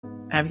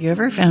Have you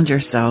ever found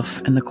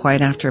yourself in the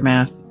quiet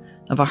aftermath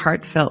of a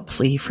heartfelt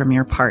plea from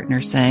your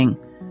partner saying,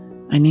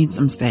 "I need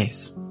some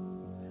space"?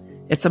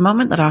 It's a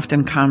moment that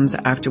often comes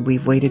after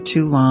we've waited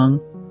too long,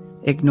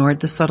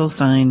 ignored the subtle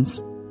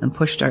signs, and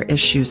pushed our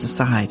issues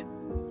aside.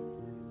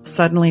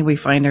 Suddenly, we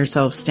find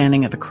ourselves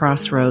standing at the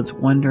crossroads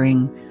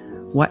wondering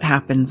what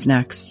happens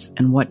next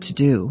and what to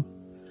do.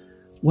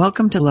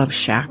 Welcome to Love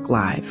Shack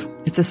Live.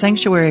 It's a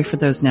sanctuary for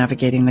those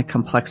navigating the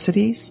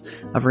complexities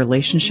of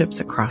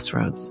relationships at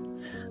crossroads.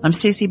 I'm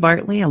Stacey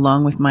Bartley,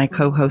 along with my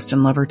co-host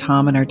and lover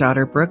Tom and our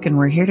daughter Brooke, and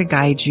we're here to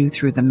guide you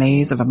through the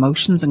maze of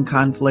emotions and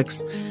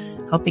conflicts,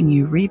 helping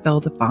you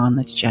rebuild a bond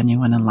that's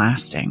genuine and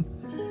lasting.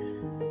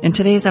 In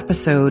today's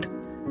episode,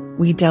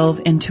 we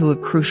delve into a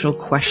crucial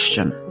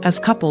question. As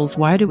couples,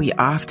 why do we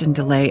often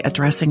delay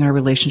addressing our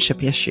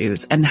relationship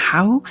issues? And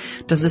how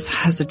does this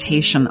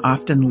hesitation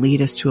often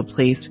lead us to a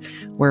place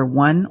where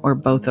one or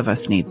both of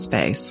us need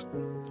space?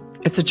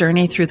 It's a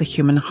journey through the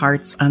human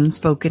heart's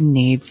unspoken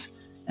needs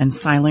and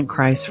silent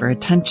cries for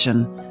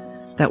attention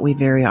that we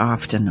very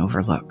often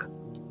overlook.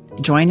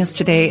 Join us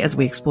today as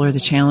we explore the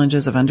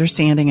challenges of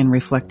understanding and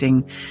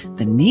reflecting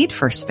the need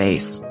for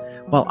space,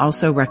 while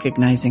also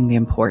recognizing the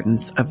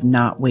importance of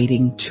not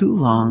waiting too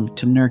long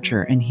to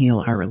nurture and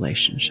heal our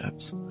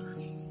relationships.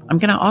 I'm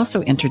going to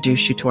also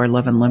introduce you to our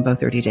Love and Limbo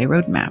 30-Day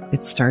Roadmap.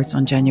 It starts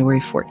on January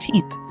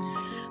 14th.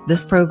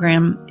 This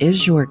program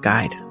is your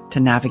guide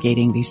to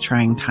navigating these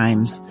trying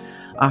times,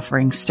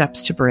 offering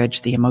steps to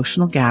bridge the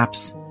emotional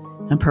gaps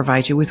and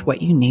provide you with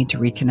what you need to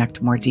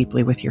reconnect more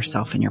deeply with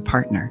yourself and your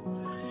partner.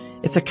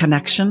 It's a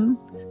connection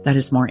that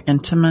is more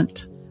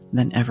intimate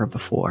than ever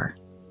before.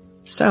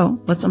 So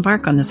let's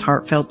embark on this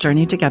heartfelt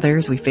journey together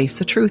as we face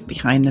the truth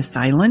behind the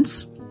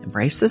silence,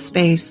 embrace the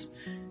space,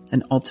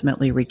 and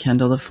ultimately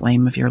rekindle the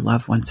flame of your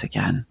love once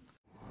again.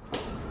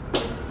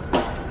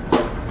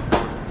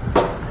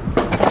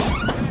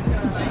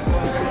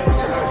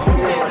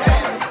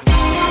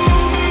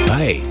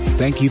 Hey,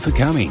 thank you for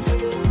coming.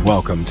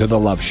 Welcome to the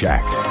Love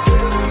Shack.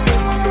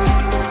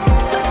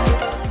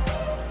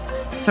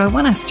 So I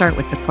want to start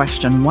with the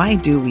question, why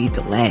do we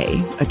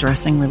delay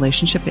addressing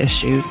relationship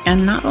issues?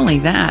 And not only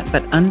that,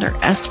 but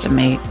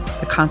underestimate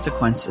the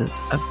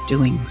consequences of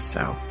doing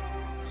so.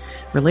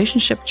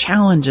 Relationship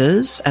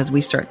challenges, as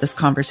we start this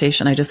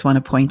conversation, I just want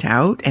to point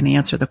out and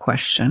answer the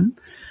question,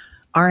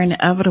 are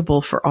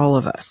inevitable for all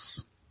of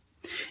us.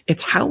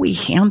 It's how we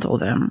handle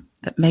them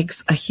that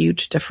makes a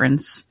huge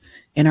difference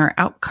in our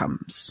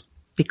outcomes.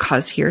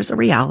 Because here's a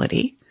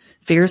reality,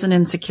 fears and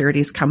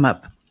insecurities come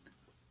up.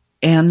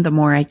 And the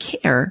more I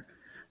care,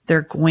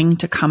 they're going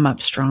to come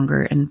up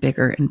stronger and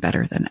bigger and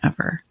better than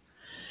ever.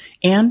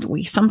 And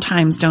we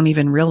sometimes don't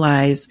even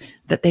realize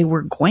that they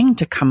were going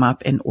to come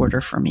up in order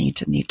for me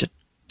to need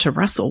to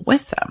wrestle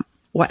with them.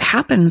 What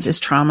happens is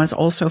traumas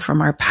also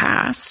from our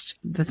past,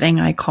 the thing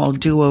I call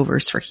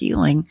do-overs for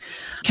healing,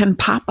 can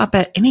pop up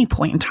at any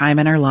point in time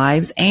in our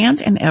lives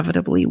and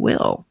inevitably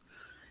will.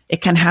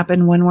 It can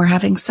happen when we're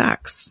having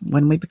sex,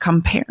 when we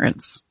become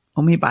parents,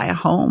 when we buy a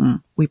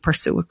home, we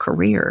pursue a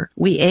career,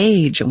 we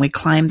age and we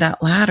climb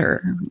that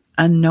ladder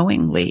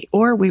unknowingly,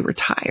 or we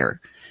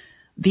retire.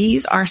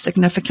 These are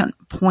significant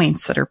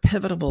points that are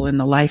pivotal in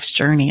the life's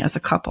journey as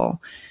a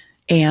couple.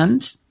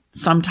 And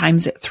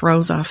sometimes it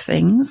throws off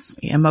things,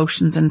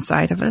 emotions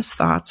inside of us,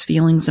 thoughts,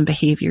 feelings, and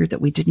behavior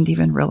that we didn't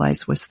even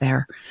realize was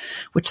there,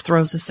 which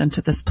throws us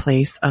into this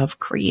place of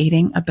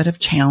creating a bit of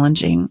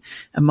challenging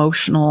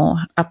emotional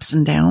ups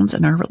and downs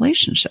in our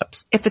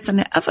relationships. If it's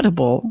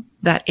inevitable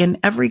that in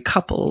every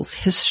couple's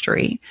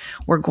history,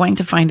 we're going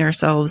to find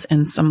ourselves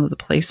in some of the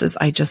places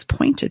I just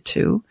pointed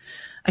to,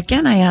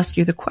 again, I ask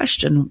you the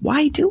question,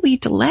 why do we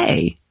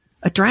delay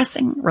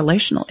addressing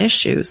relational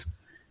issues,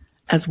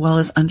 as well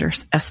as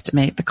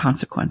underestimate the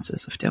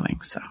consequences of doing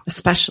so,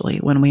 especially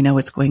when we know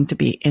it's going to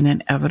be an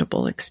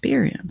inevitable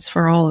experience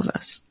for all of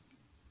us?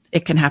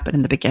 It can happen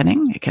in the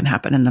beginning, it can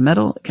happen in the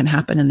middle, it can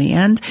happen in the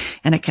end,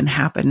 and it can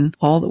happen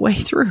all the way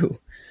through.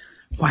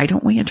 Why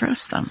don't we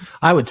address them?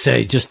 I would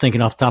say, just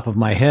thinking off the top of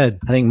my head,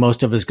 I think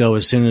most of us go,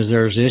 as soon as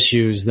there's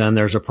issues, then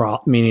there's a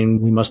problem,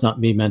 meaning we must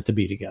not be meant to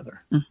be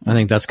together. Mm-hmm. I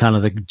think that's kind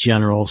of the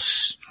general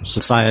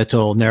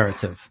societal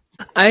narrative.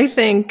 I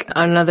think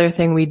another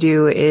thing we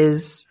do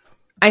is,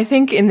 I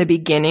think in the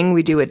beginning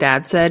we do what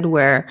Dad said,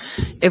 where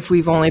if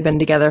we've only been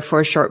together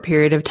for a short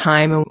period of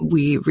time and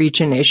we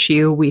reach an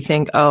issue, we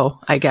think, oh,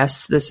 I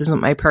guess this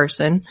isn't my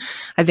person.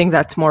 I think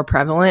that's more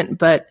prevalent.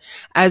 But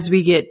as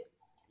we get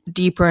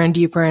deeper and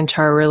deeper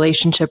into our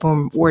relationship,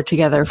 when we're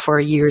together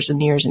for years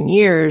and years and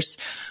years,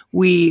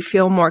 we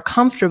feel more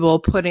comfortable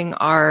putting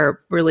our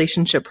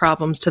relationship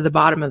problems to the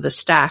bottom of the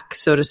stack,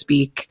 so to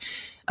speak,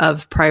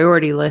 of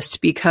priority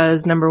list,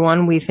 because number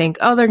one, we think,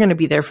 oh, they're going to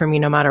be there for me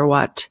no matter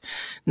what.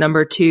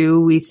 Number two,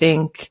 we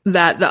think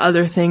that the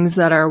other things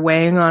that are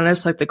weighing on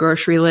us, like the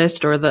grocery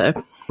list or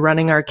the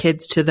running our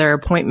kids to their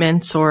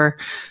appointments or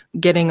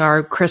getting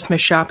our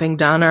Christmas shopping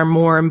done, are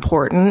more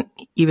important,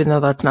 even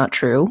though that's not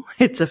true.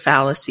 It's a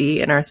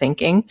fallacy in our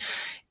thinking.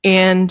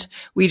 And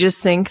we just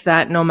think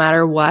that no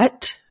matter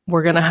what,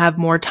 we're going to have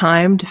more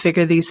time to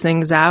figure these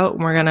things out.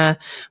 And we're going to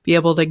be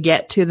able to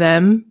get to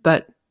them,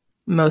 but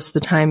most of the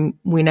time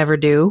we never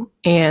do.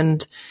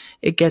 And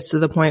it gets to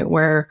the point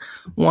where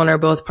one or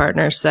both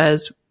partners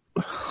says,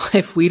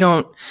 if we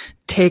don't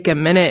take a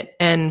minute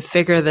and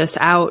figure this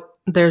out,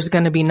 there's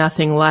going to be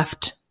nothing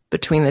left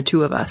between the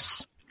two of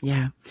us.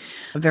 Yeah.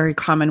 A very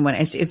common one.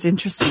 It's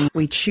interesting.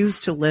 We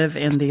choose to live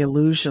in the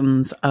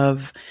illusions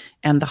of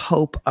and the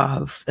hope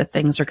of that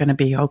things are going to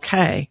be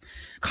okay.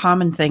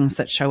 Common things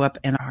that show up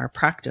in our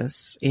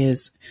practice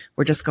is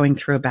we're just going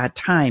through a bad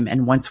time.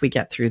 And once we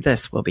get through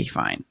this, we'll be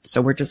fine.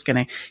 So we're just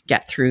going to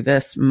get through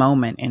this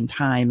moment in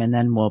time and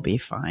then we'll be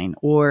fine.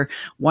 Or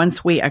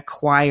once we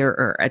acquire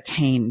or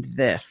attain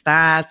this,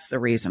 that's the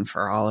reason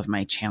for all of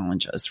my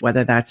challenges,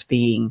 whether that's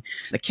being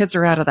the kids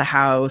are out of the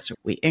house,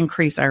 we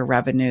increase our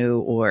revenue,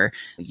 or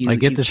I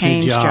get this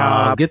new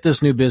job, get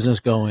this new business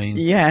going.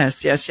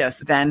 Yes.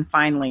 Then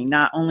finally,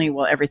 not only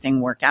will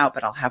everything work out,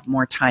 but I'll have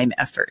more time,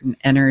 effort, and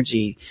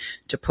energy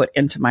to put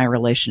into my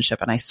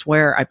relationship. And I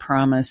swear, I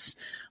promise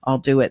I'll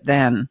do it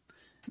then.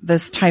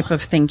 This type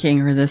of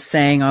thinking or this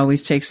saying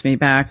always takes me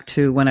back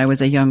to when I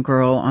was a young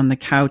girl on the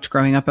couch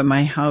growing up in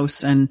my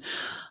house, and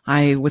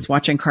I was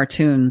watching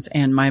cartoons,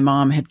 and my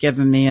mom had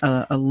given me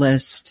a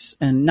list,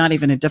 and not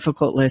even a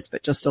difficult list,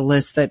 but just a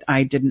list that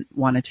I didn't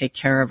want to take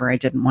care of or I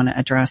didn't want to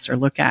address or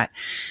look at.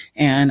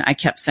 And I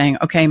kept saying,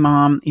 okay,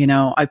 Mom,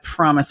 I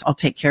promise I'll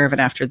take care of it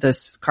after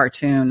this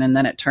cartoon. And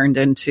then it turned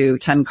into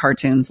 10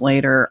 cartoons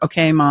later.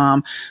 Okay,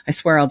 Mom, I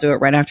swear I'll do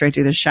it right after I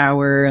do the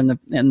shower,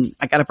 and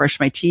I got to brush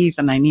my teeth,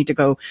 and I need to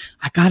go,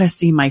 I got to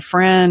see my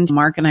friend.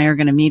 Mark and I are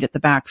going to meet at the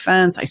back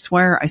fence. I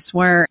swear.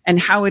 And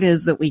how it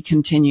is that we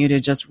continue to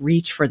just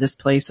reach for this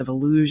place of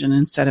illusion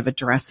instead of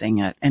addressing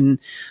it. And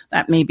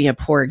that may be a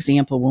poor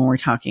example when we're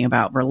talking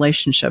about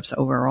relationships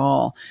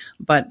overall,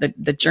 but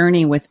the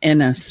journey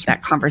within us,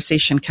 that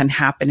conversation can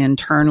happen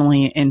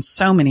internally in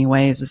so many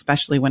ways,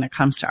 especially when it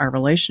comes to our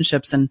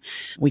relationships. And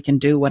we can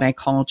do what I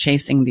call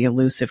chasing the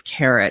elusive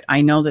carrot.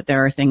 I know that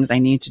there are things I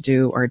need to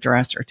do or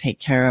address or take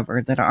care of,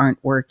 or that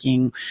aren't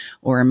working,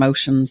 or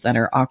emotions that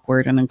are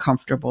awkward and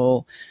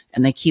uncomfortable,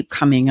 and they keep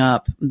coming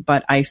up,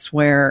 but I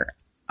swear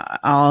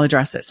I'll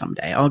address it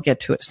someday. I'll get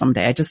to it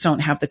someday. I just don't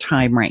have the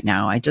time right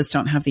now. I just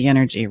don't have the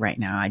energy right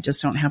now. I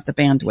just don't have the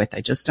bandwidth.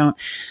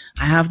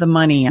 I have the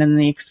money, and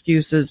the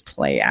excuses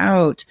play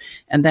out.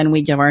 And then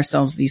we give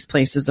ourselves these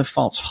places of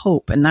false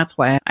hope. And that's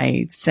why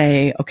I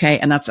say, okay,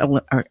 and that's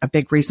a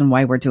big reason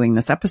why we're doing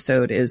this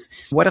episode is,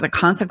 what are the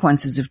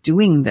consequences of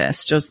doing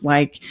this? Just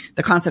like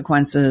the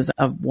consequences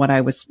of what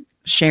I was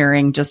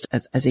sharing just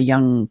as a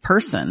young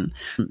person.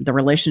 The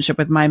relationship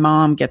with my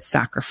mom gets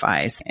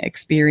sacrificed,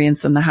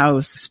 experience in the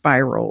house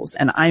spirals,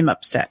 and I'm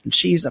upset and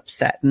she's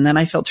upset. And then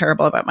I feel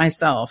terrible about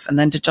myself. And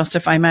then to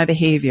justify my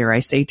behavior, I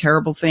say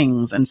terrible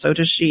things, and so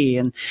does she.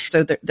 And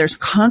so there's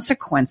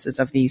consequences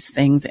of these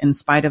things in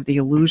spite of the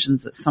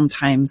illusions that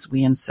sometimes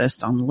we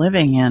insist on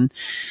living in.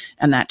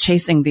 And that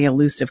chasing the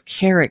elusive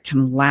carrot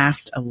can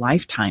last a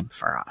lifetime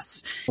for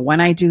us. When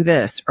I do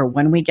this, or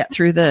when we get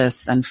through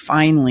this, then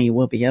finally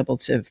we'll be able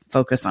to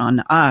focus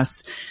on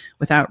us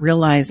without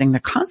realizing the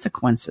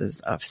consequences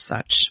of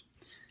such.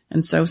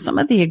 And so some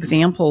of the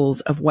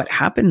examples of what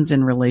happens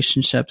in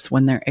relationships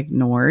when they're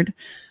ignored,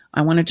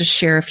 I wanted to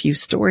share a few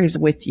stories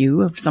with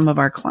you of some of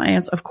our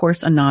clients, of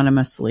course,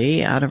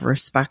 anonymously, out of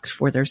respect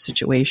for their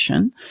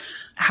situation.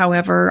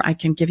 However, I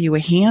can give you a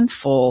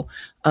handful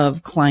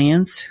of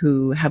clients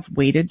who have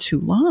waited too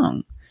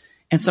long,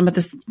 and some of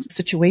the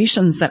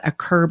situations that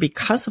occur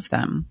because of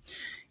them.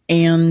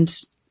 And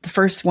the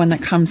first one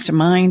that comes to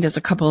mind is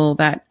a couple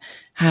that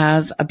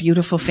has a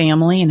beautiful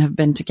family and have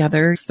been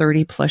together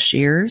 30 plus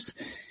years.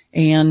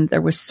 And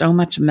there was so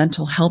much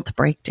mental health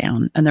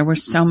breakdown, and there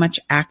was so much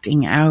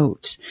acting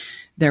out.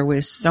 There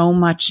was so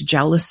much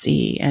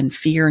jealousy and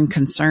fear and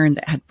concern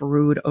that had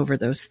brewed over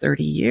those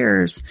 30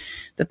 years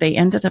that they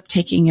ended up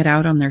taking it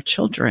out on their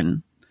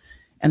children,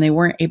 and they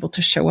weren't able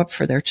to show up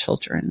for their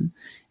children.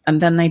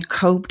 And then they'd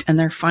coped, and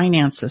their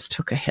finances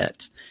took a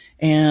hit.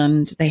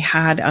 And they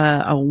had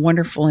a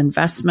wonderful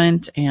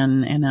investment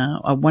and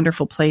a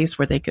wonderful place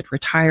where they could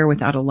retire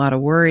without a lot of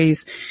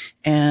worries.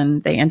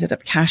 And they ended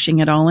up cashing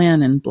it all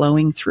in and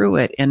blowing through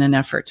it in an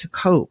effort to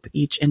cope,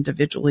 each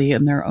individually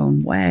in their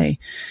own way.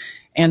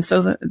 And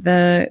so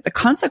the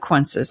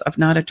consequences of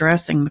not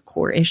addressing the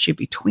core issue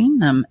between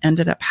them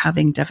ended up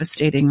having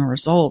devastating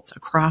results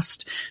across,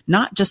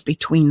 not just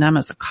between them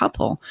as a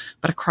couple,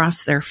 but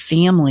across their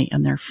family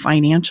and their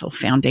financial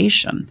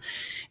foundation.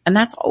 And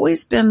that's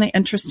always been the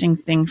interesting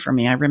thing for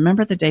me. I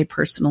remember the day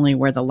personally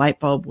where the light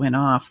bulb went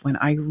off when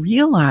I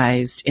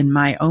realized in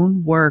my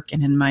own work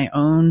and in my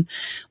own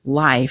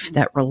life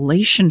that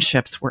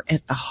relationships were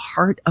at the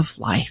heart of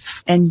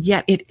life. And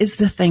yet it is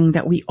the thing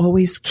that we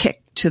always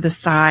kick to the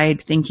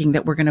side, thinking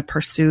that we're going to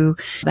pursue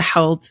the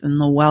health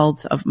and the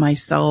wealth of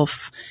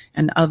myself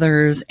and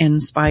others in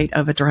spite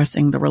of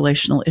addressing the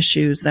relational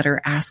issues that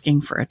are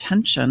asking for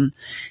attention.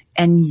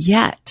 And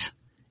yet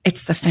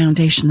it's the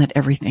foundation that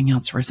everything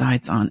else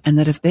resides on. And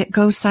that if it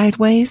goes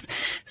sideways,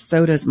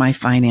 so does my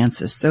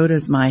finances, so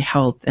does my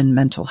health and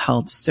mental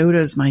health, so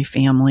does my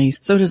family,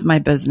 so does my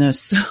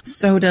business,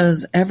 so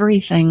does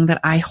everything that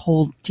I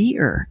hold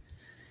dear.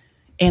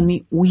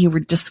 And we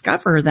would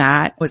discover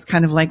that was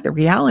kind of like the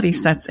reality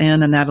sets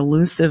in and that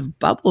elusive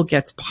bubble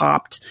gets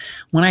popped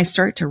when I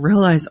start to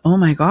realize, oh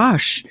my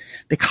gosh,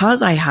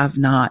 because I have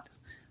not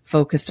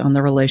focused on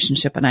the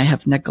relationship and I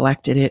have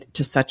neglected it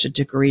to such a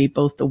degree,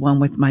 both the one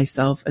with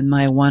myself and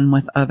my one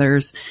with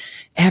others,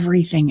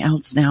 everything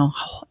else now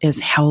is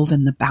held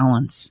in the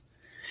balance.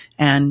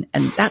 And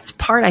that's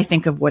part, I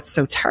think, of what's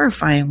so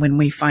terrifying when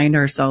we find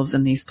ourselves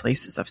in these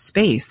places of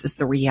space is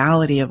the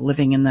reality of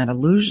living in that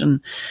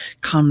illusion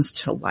comes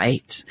to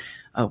light.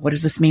 What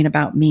does this mean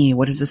about me?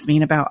 What does this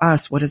mean about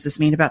us? What does this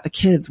mean about the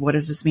kids? What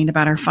does this mean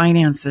about our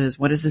finances?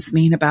 What does this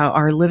mean about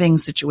our living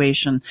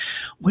situation?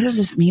 What does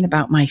this mean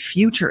about my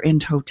future in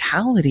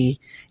totality?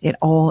 It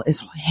all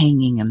is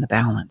hanging in the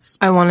balance.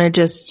 I want to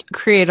just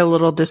create a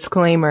little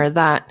disclaimer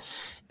that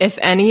if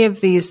any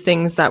of these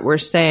things that we're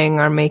saying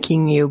are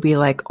making you be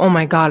like, oh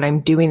my God,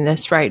 I'm doing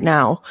this right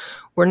now,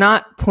 we're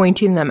not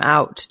pointing them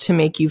out to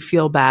make you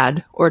feel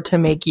bad or to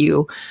make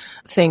you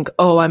think,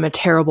 oh, I'm a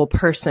terrible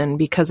person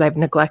because I've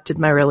neglected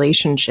my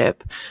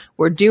relationship.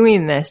 We're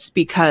doing this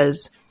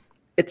because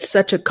it's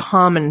such a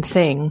common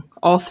thing.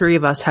 All three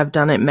of us have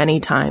done it many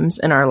times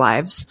in our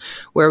lives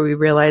where we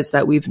realize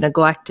that we've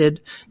neglected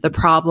the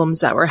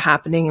problems that were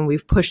happening and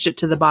we've pushed it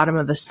to the bottom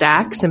of the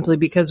stack simply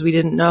because we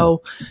didn't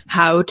know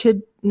how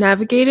to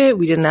navigate it.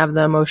 We didn't have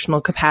the emotional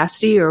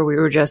capacity or we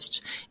were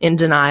just in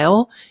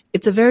denial.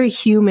 It's a very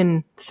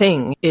human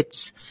thing.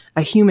 It's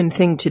a human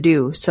thing to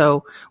do.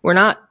 So we're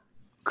not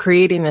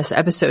creating this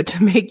episode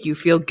to make you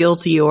feel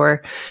guilty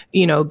or,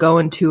 go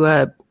into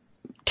a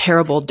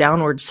terrible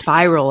downward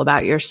spiral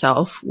about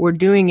yourself. We're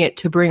doing it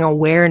to bring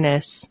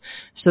awareness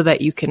so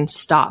that you can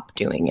stop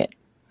doing it.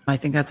 I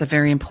think that's a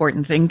very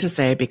important thing to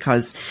say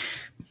because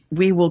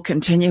we will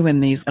continue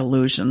in these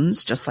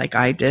illusions, just like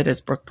I did,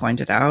 as Brooke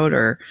pointed out,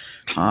 or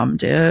Tom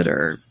did,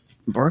 or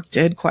Brooke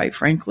did, quite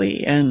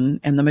frankly, and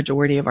the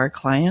majority of our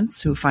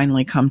clients who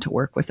finally come to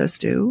work with us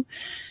do.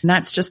 And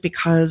that's just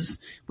because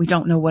we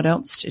don't know what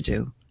else to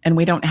do. And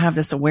we don't have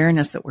this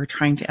awareness that we're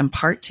trying to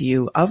impart to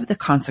you of the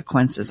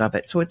consequences of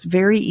it. So it's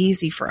very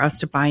easy for us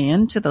to buy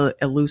into the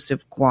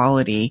elusive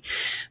quality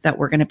that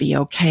we're going to be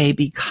okay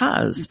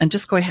because, and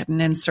just go ahead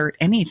and insert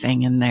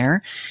anything in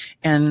there.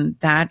 And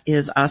that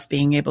is us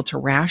being able to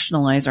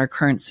rationalize our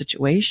current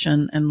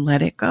situation and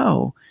let it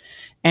go.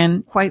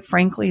 And quite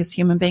frankly, as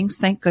human beings,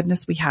 thank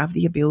goodness we have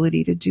the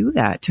ability to do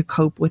that, to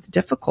cope with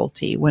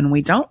difficulty when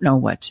we don't know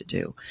what to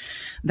do.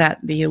 That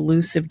the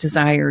elusive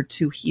desire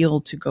to heal,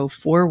 to go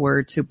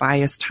forward, to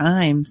buy us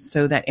time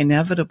so that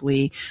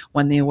inevitably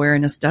when the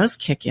awareness does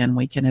kick in,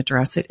 we can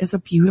address it is a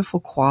beautiful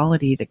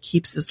quality that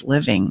keeps us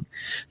living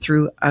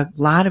through a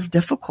lot of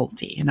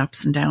difficulty and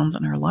ups and downs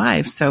in our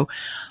lives. So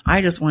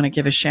I just want to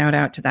give a shout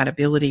out to that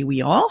ability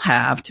we all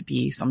have to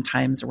be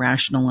sometimes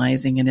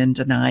rationalizing and in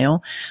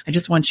denial. I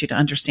just want you to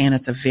understand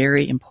it's a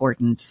very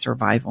important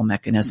survival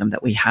mechanism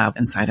that we have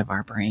inside of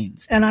our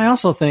brains. And I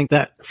also think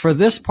that for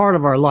this part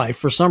of our life,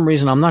 for some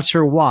reason, I'm not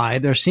sure why,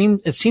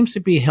 it seems to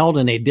be held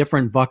in a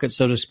different bucket,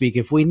 so to speak.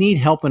 If we need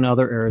help in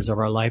other areas of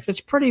our life,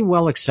 it's pretty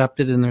well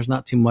accepted and there's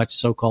not too much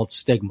so-called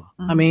stigma.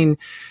 Mm-hmm. I mean,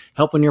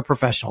 help in your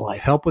professional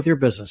life, help with your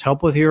business,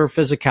 help with your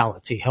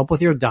physicality, help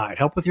with your diet,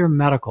 help with your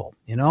medical,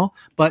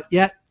 But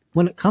yet,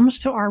 when it comes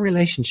to our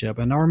relationship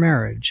and our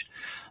marriage,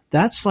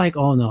 that's like,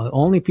 oh no, the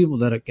only people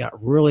that have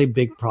got really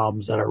big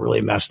problems that are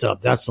really messed up,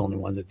 that's the only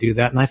ones that do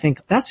that. And I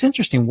think that's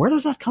interesting. Where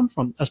does that come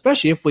from?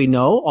 Especially if we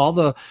know all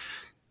the,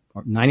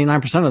 or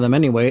 99% of them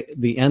anyway,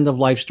 the end of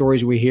life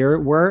stories we hear,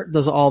 where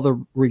does all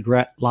the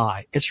regret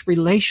lie? It's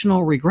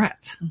relational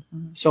regret.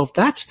 Mm-hmm. So if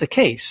that's the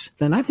case,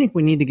 then I think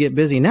we need to get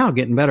busy now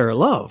getting better at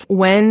love.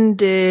 When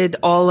did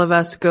all of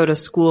us go to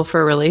school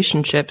for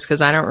relationships?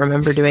 Because I don't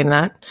remember doing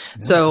that.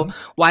 Mm-hmm. So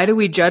why do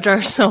we judge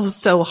ourselves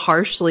so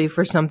harshly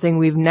for something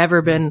we've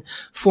never been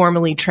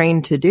formally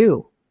trained to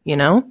do,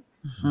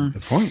 Mm-hmm.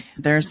 Good point.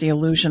 There's the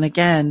illusion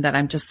again that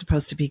I'm just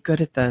supposed to be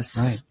good at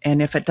this. Right.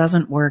 And if it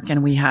doesn't work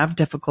and we have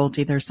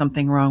difficulty, there's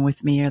something wrong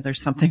with me or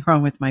there's something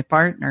wrong with my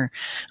partner.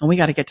 And we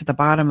got to get to the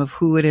bottom of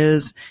who it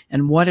is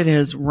and what it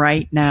is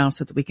right now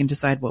so that we can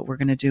decide what we're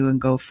going to do and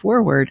go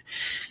forward.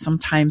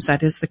 Sometimes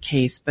that is the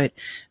case, but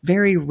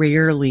very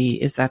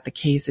rarely is that the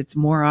case. It's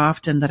more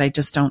often that I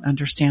just don't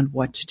understand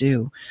what to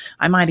do.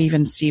 I might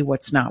even see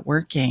what's not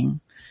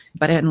working.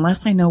 But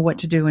unless I know what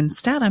to do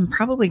instead, I'm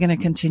probably going to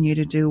continue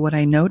to do what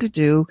I know to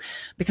do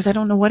because I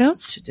don't know what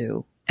else to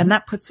do. And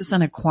that puts us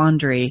in a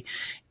quandary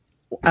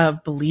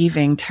of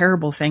believing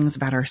terrible things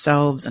about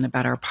ourselves and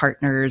about our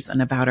partners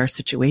and about our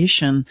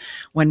situation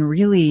when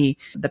really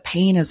the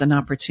pain is an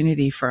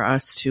opportunity for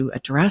us to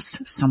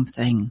address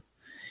something.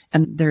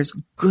 And there's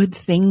good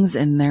things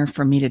in there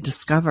for me to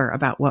discover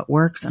about what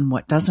works and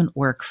what doesn't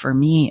work for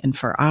me and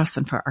for us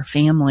and for our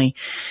family.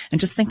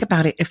 And just think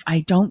about it. If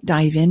I don't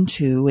dive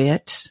into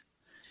it,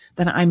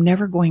 then I'm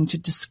never going to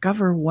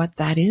discover what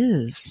that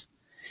is.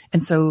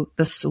 And so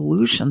the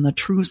solution, the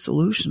true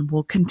solution,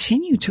 will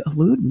continue to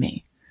elude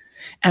me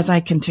as I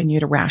continue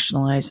to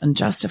rationalize and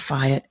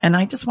justify it. And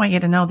I just want you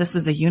to know this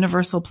is a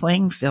universal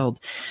playing field.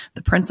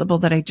 The principle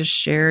that I just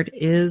shared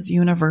is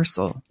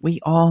universal. We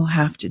all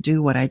have to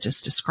do what I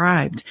just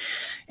described.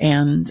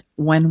 And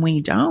when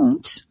we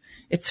don't,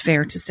 it's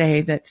fair to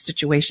say that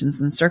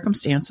situations and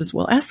circumstances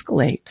will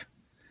escalate.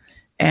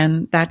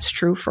 And that's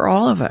true for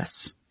all of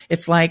us.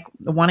 It's like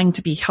wanting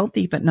to be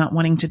healthy, but not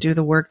wanting to do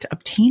the work to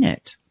obtain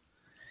it.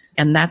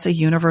 And that's a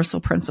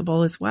universal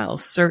principle as well.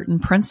 Certain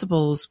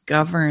principles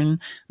govern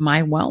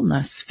my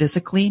wellness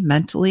physically,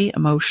 mentally,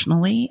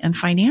 emotionally, and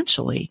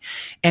financially.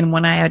 And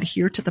when I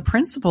adhere to the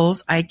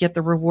principles, I get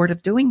the reward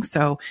of doing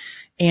so.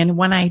 And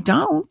when I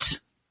don't.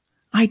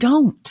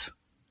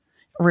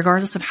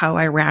 Regardless of how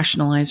I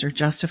rationalize or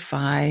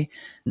justify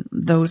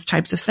those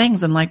types of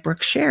things. And like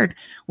Brooke shared,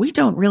 we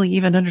don't really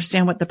even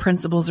understand what the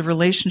principles of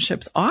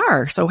relationships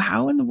are. So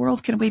how in the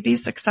world can we be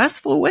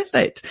successful with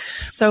it?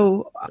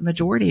 So the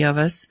majority of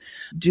us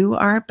do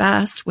our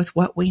best with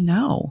what we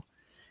know.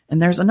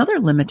 And there's another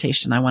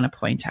limitation I want to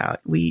point out.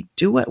 We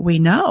do what we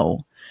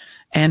know.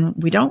 And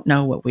we don't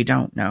know what we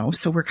don't know.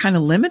 So we're kind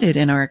of limited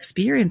in our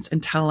experience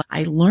until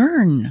I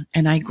learn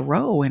and I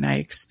grow and I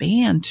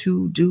expand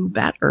to do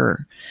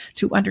better,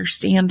 to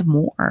understand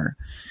more.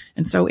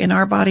 And so in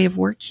our body of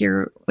work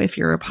here, if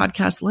you're a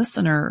podcast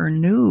listener or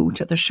new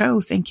to the show,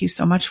 thank you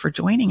so much for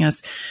joining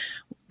us.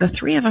 The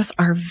three of us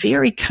are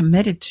very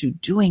committed to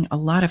doing a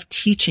lot of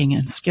teaching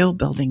and skill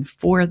building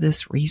for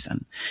this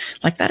reason.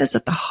 Like that is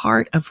at the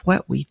heart of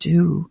what we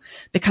do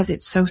because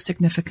it's so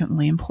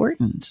significantly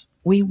important.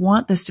 We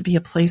want this to be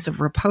a place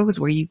of repose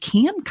where you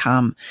can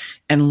come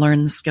and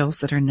learn the skills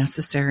that are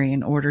necessary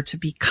in order to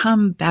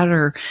become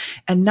better,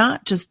 and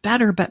not just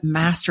better, but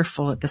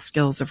masterful at the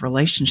skills of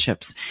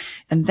relationships.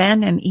 And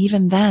then, and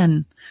even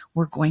then,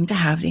 we're going to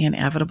have the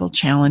inevitable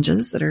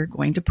challenges that are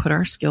going to put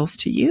our skills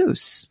to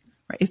use.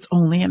 It's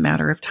only a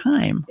matter of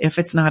time if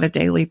it's not a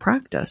daily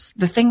practice.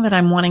 The thing that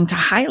I'm wanting to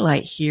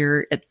highlight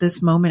here at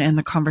this moment in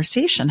the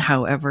conversation,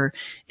 however,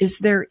 is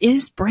there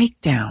is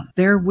breakdown.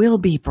 There will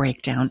be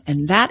breakdown.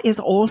 And that is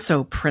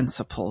also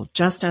principle.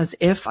 Just as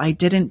if I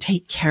didn't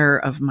take care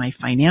of my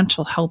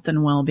financial health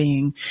and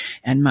well-being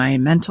and my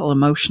mental,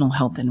 emotional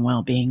health and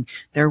well-being,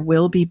 there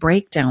will be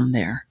breakdown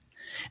there.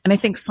 And I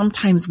think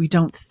sometimes we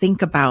don't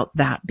think about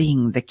that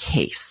being the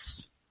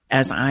case.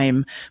 As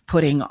I'm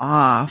putting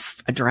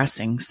off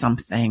addressing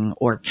something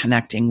or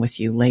connecting with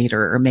you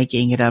later or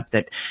making it up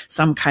that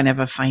some kind of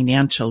a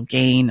financial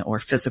gain or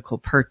physical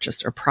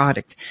purchase or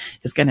product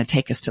is going to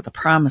take us to the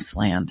promised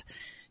land.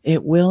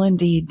 It will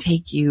indeed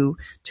take you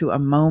to a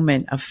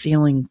moment of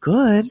feeling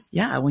good.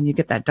 Yeah, when you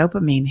get that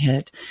dopamine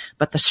hit,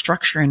 but the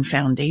structure and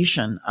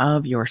foundation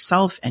of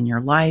yourself and your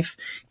life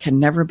can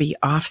never be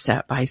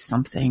offset by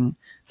something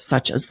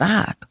such as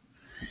that.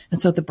 And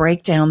so the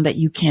breakdown that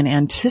you can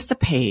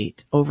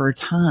anticipate over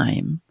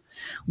time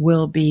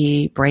will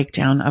be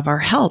breakdown of our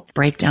health,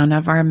 breakdown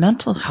of our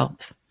mental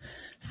health.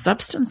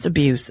 Substance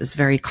abuse is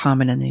very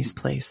common in these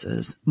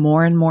places.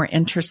 More and more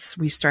interests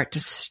we start to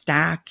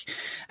stack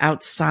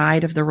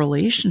outside of the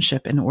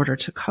relationship in order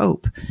to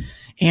cope.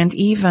 And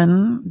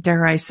even,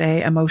 dare I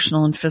say,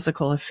 emotional and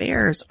physical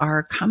affairs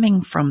are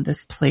coming from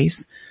this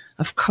place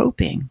of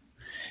coping.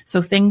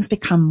 So things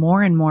become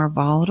more and more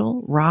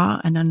volatile,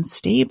 raw, and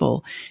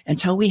unstable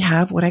until we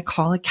have what I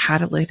call a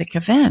catalytic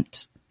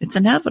event. It's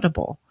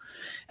inevitable.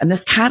 And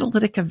this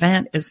catalytic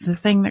event is the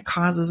thing that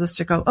causes us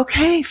to go,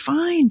 okay,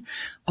 fine,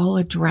 I'll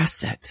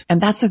address it. And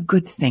that's a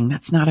good thing.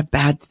 That's not a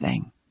bad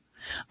thing.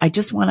 I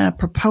just want to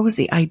propose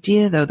the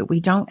idea, though, that we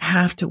don't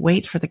have to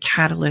wait for the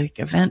catalytic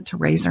event to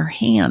raise our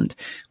hand,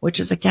 which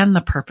is, again,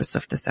 the purpose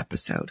of this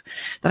episode.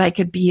 That I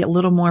could be a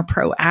little more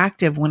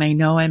proactive when I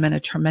know I'm in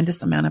a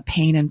tremendous amount of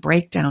pain and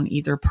breakdown,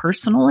 either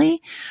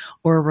personally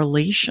or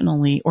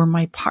relationally, or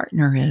my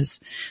partner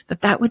is.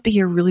 That would be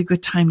a really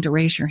good time to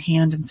raise your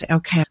hand and say,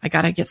 okay, I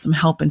got to get some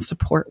help and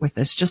support with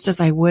this, just as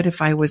I would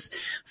if I was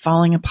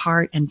falling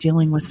apart and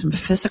dealing with some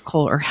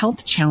physical or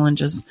health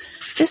challenges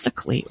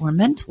physically or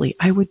mentally.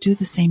 I would do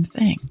the same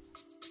thing.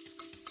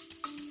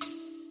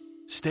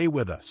 Stay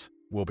with us.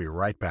 We'll be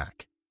right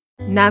back.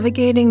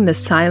 Navigating the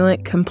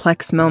silent,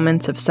 complex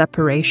moments of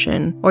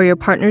separation or your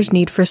partner's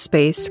need for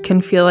space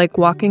can feel like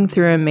walking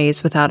through a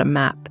maze without a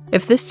map.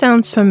 If this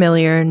sounds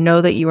familiar,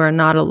 know that you are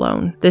not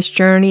alone. This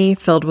journey,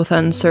 filled with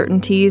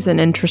uncertainties and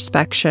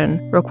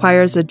introspection,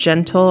 requires a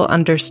gentle,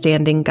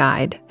 understanding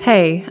guide.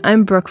 Hey,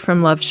 I'm Brooke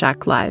from Love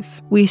Shack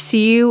Live. We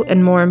see you,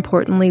 and more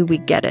importantly, we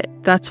get it.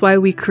 That's why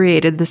we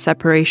created the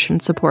Separation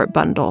Support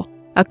Bundle,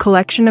 a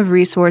collection of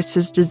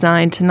resources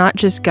designed to not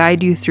just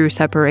guide you through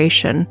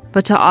separation,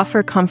 but to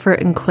offer comfort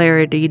and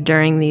clarity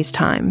during these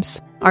times.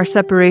 Our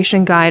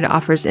separation guide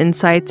offers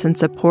insights and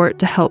support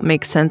to help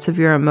make sense of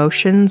your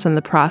emotions and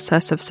the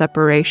process of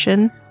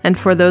separation, And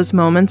for those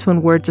moments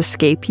when words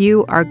escape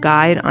you, our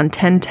guide on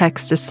 10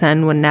 texts to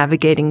send when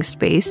navigating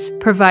space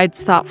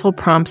provides thoughtful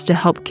prompts to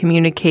help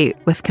communicate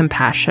with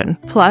compassion,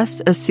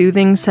 plus a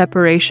soothing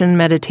separation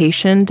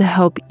meditation to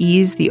help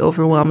ease the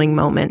overwhelming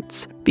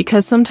moments.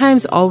 Because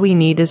sometimes all we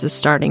need is a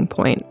starting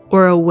point,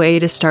 or a way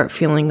to start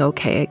feeling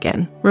okay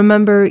again.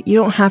 Remember, you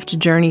don't have to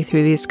journey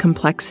through these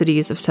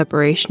complexities of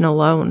separation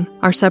alone.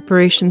 Our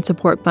separation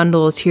support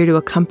bundle is here to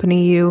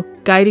accompany you,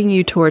 guiding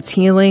you towards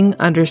healing,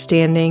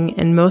 understanding,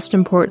 and most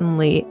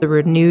importantly, the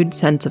renewed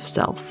sense of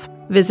self.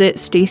 Visit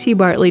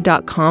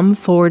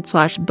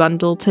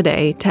stacybartley.com/bundle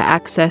today to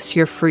access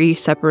your free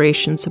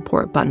separation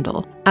support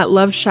bundle. At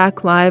Love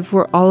Shack Live,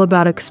 we're all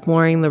about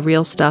exploring the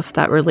real stuff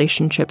that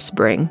relationships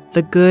bring,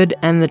 the good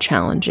and the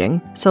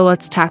challenging. So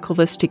let's tackle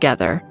this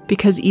together,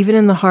 because even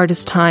in the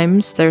hardest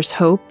times, there's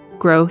hope,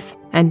 growth,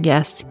 and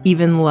yes,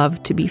 even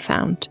love to be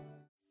found.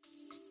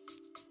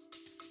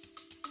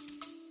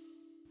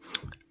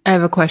 I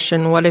have a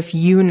question. What if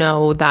you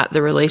know that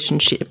the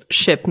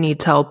relationship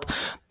needs help,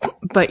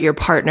 but your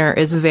partner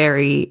is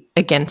very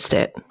against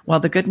it? Well,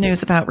 the good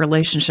news about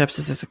relationships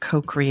is it's a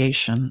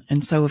co-creation.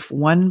 And so if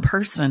one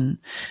person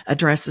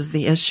addresses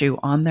the issue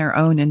on their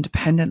own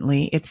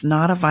independently, it's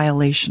not a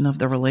violation of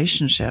the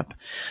relationship.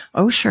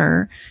 Oh,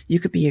 sure, you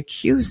could be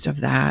accused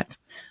of that.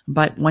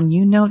 But when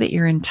you know that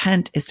your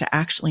intent is to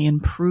actually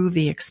improve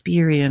the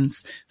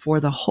experience for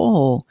the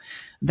whole,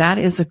 that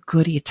is a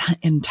good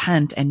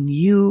intent, and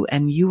you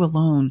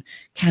alone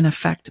can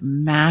affect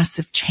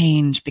massive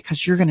change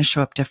because you're going to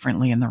show up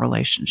differently in the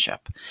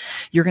relationship.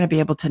 You're going to be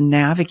able to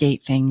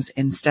navigate things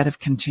instead of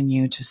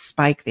continue to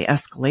spike the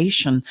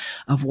escalation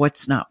of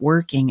what's not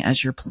working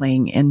as you're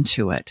playing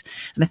into it.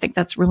 And I think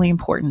that's really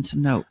important to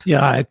note.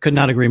 Yeah, I could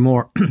not agree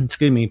more.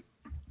 Excuse me.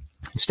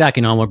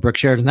 Stacking on what Brooke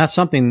shared. And that's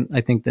something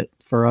I think that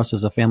for us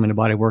as a family and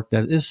body work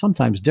that is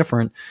sometimes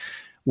different,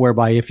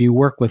 whereby if you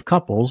work with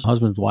couples,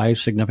 husbands,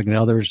 wives, significant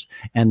others,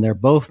 and they're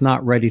both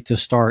not ready to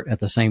start at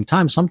the same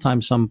time,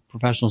 sometimes some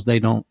professionals,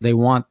 they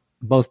want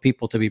both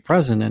people to be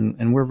present.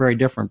 And we're very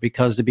different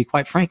because, to be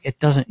quite frank, it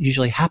doesn't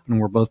usually happen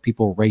where both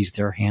people raise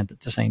their hand at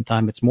the same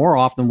time. It's more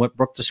often what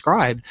Brooke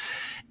described.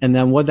 And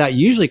then what that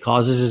usually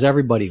causes is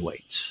everybody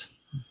waits.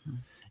 Mm-hmm.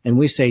 And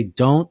we say,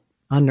 don't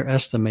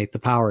underestimate the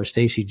power, as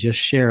Stacy just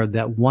shared,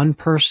 that one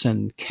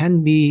person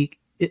can be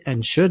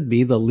and should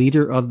be the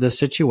leader of the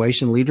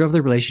situation, leader of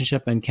the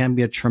relationship, and can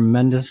be a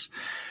tremendous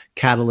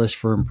catalyst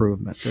for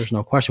improvement. There's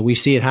no question. We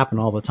see it happen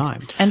all the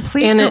time. And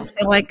please don't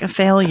feel like a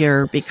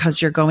failure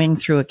because you're going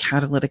through a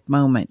catalytic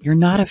moment. You're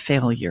not a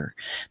failure.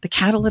 The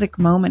catalytic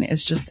moment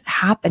is just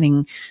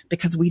happening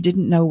because we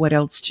didn't know what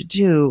else to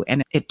do,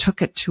 and it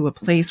took it to a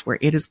place where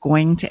it is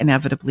going to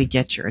inevitably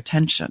get your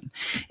attention.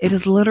 It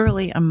is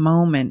literally a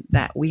moment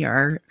that we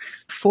are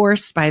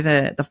forced by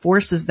the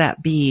forces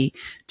that be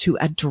to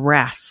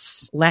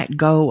address, let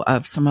go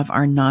of some of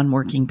our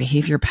non-working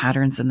behavior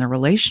patterns in the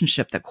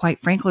relationship that, quite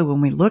frankly,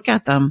 when we look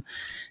at them,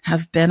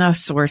 have been a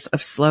source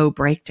of slow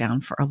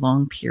breakdown for a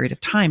long period of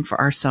time for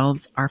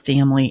ourselves, our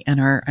family,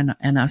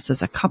 and us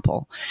as a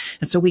couple.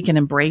 And so we can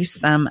embrace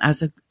them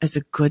as a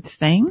good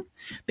thing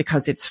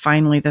because it's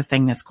finally the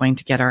thing that's going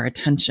to get our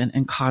attention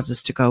and cause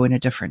us to go in a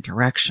different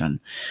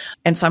direction.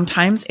 And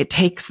sometimes it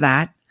takes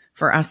that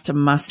for us to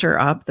muster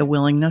up the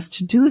willingness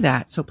to do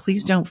that. So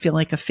please don't feel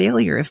like a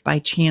failure if by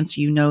chance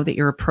you know that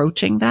you're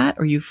approaching that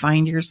or you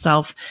find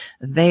yourself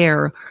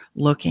there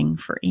looking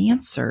for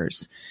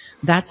answers.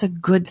 That's a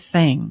good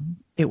thing.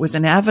 It was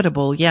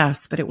inevitable,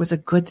 yes, but it was a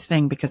good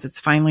thing because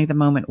it's finally the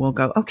moment we'll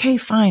go, okay,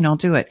 fine, I'll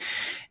do it.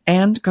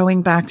 And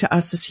going back to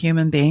us as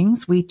human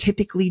beings, we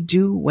typically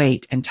do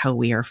wait until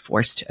we are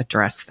forced to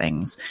address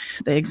things.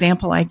 The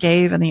example I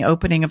gave in the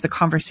opening of the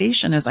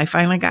conversation is I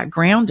finally got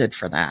grounded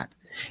for that.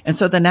 And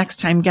so the next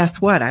time, guess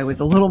what? I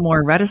was a little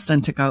more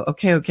reticent to go,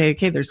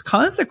 okay, there's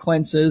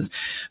consequences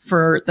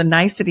for the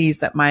niceties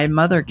that my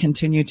mother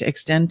continued to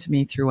extend to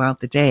me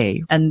throughout the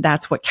day. And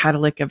that's what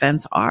catalytic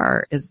events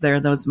are, is there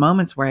those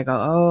moments where I go,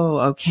 oh,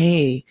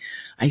 okay,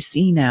 I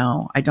see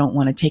now. I don't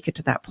want to take it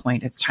to that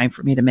point. It's time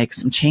for me to make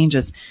some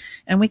changes.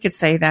 And we could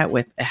say that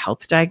with a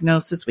health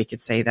diagnosis. We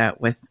could say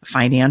that with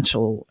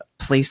financial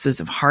places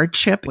of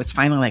hardship. Was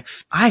finally like,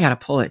 I got to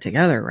pull it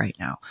together right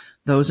now.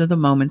 Those are the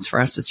moments for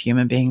us as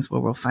human beings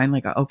where we'll finally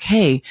go,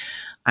 okay,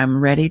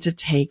 I'm ready to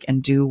take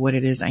and do what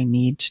it is I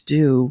need to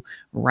do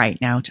right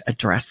now to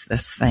address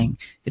this thing.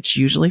 It's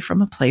usually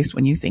from a place,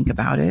 when you think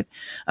about it,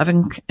 of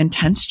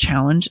intense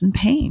challenge and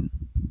pain.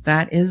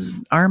 That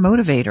is our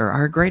motivator,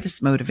 our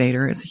greatest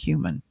motivator as a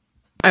human.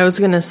 I was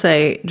going to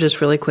say,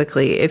 just really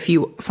quickly, if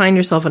you find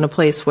yourself in a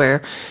place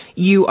where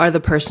you are the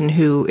person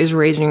who is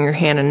raising your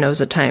hand and knows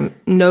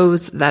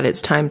that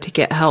it's time to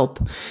get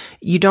help,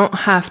 you don't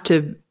have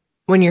to,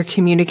 when you're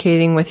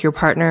communicating with your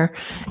partner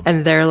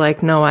and they're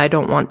like, no, I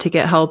don't want to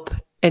get help,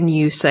 and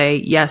you say,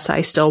 yes,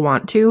 I still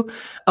want to,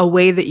 a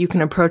way that you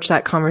can approach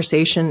that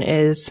conversation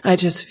is, I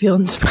just feel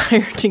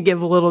inspired to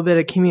give a little bit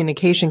of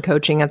communication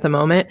coaching at the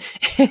moment,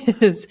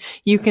 is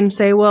you can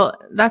say, well,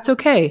 that's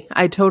okay.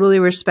 I totally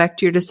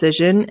respect your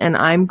decision, and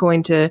I'm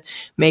going to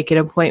make an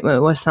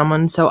appointment with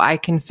someone so I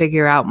can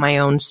figure out my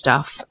own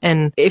stuff.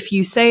 And if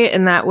you say it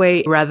in that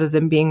way, rather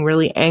than being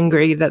really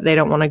angry that they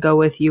don't want to go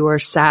with you or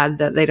sad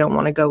that they don't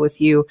want to go with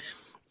you,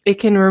 it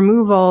can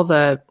remove all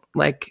the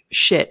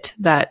shit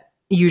that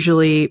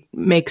usually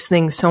makes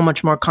things so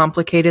much more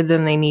complicated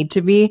than they need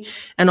to be.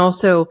 And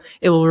also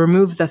it will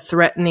remove the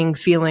threatening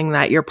feeling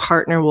that your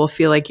partner will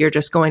feel like you're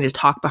just going to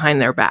talk behind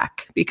their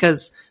back,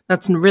 because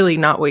that's really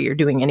not what you're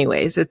doing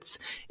anyways. It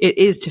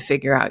is to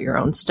figure out your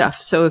own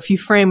stuff. So if you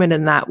frame it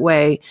in that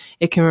way,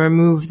 it can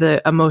remove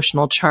the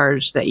emotional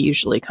charge that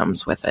usually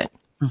comes with it.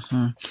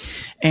 Mm-hmm.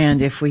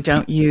 And if we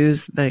don't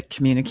use the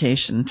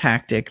communication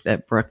tactic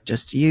that Brooke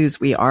just used,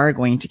 we are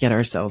going to get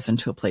ourselves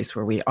into a place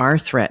where we are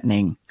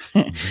threatening,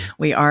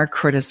 we are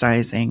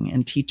criticizing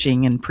and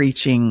teaching and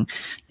preaching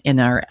in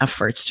our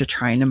efforts to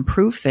try and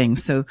improve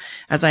things. So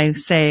as I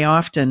say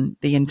often,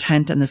 the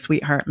intent and the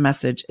sweetheart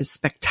message is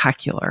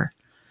spectacular.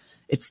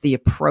 It's the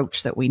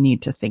approach that we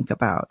need to think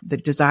about. The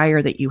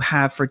desire that you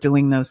have for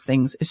doing those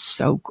things is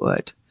so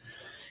good.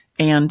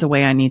 And the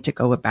way I need to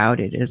go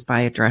about it is by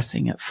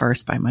addressing it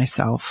first by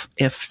myself.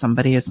 If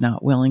somebody is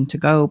not willing to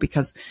go,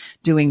 because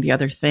doing the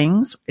other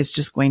things is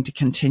just going to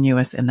continue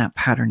us in that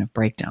pattern of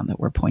breakdown that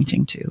we're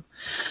pointing to.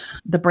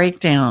 The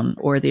breakdown,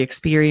 or the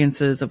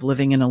experiences of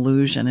living in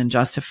illusion and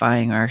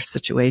justifying our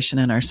situation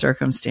and our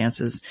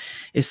circumstances,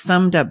 is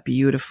summed up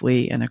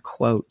beautifully in a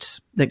quote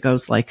that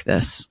goes like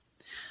this.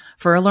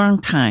 For a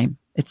long time,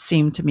 it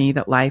seemed to me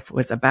that life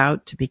was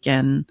about to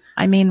begin.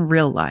 I mean,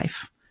 real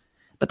life.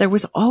 But there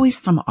was always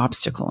some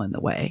obstacle in the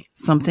way,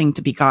 something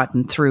to be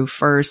gotten through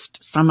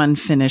first, some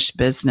unfinished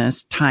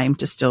business, time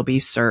to still be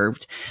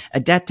served, a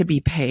debt to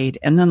be paid,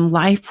 and then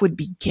life would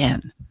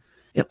begin.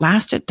 At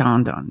last it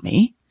dawned on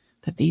me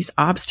that these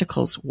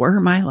obstacles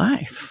were my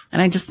life.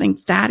 And I just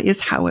think that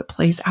is how it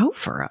plays out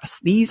for us.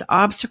 These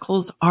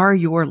obstacles are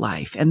your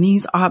life, and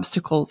these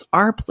obstacles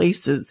are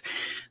places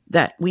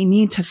that we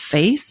need to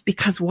face,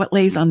 because what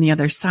lays on the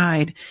other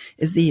side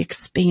is the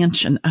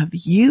expansion of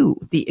you,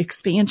 the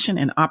expansion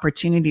and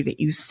opportunity that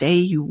you say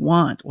you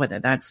want, whether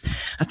that's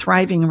a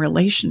thriving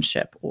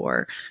relationship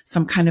or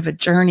some kind of a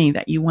journey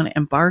that you want to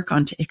embark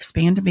on to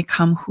expand and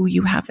become who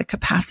you have the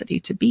capacity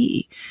to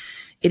be.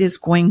 It is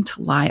going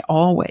to lie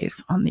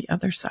always on the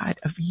other side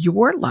of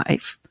your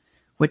life,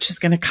 which is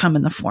going to come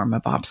in the form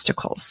of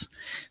obstacles.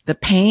 The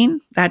pain,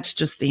 that's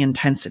just the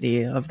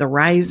intensity of the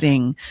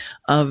rising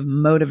of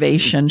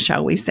motivation,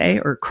 shall we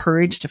say, or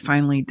courage to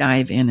finally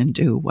dive in and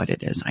do what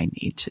it is I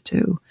need to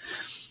do.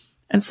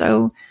 And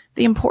so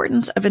the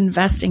importance of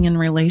investing in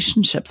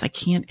relationships, I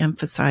can't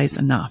emphasize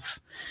enough.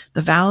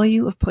 The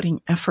value of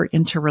putting effort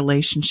into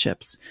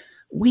relationships,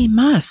 we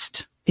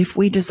must, if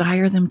we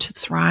desire them to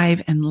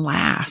thrive and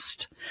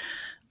last.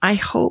 I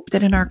hope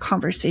that in our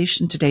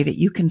conversation today that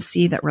you can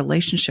see that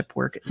relationship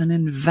work is an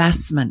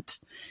investment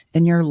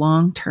in your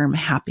long-term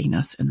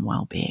happiness and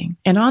well-being.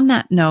 And on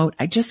that note,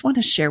 I just want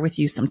to share with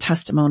you some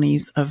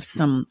testimonies of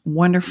some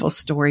wonderful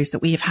stories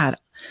that we have had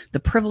the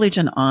privilege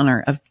and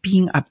honor of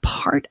being a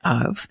part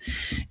of.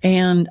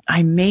 And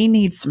I may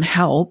need some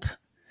help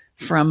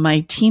from my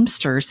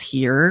Teamsters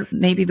here,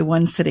 maybe the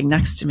one sitting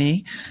next to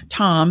me,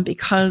 Tom,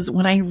 because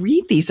when I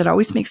read these, it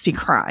always makes me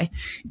cry.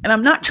 And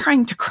I'm not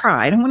trying to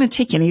cry. I don't want to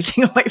take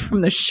anything away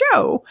from the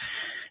show,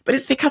 but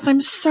it's because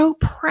I'm so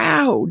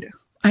proud.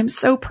 I'm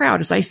so proud.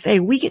 As I say,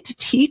 we get to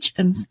teach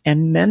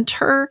and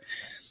mentor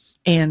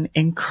and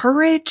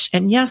encourage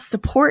and, yes,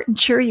 support and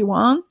cheer you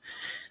on.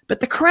 But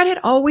the credit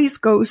always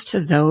goes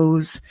to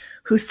those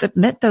who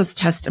submit those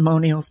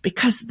testimonials,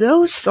 because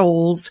those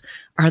souls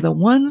are the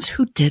ones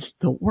who did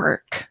the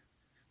work.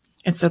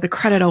 And so the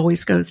credit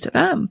always goes to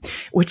them,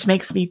 which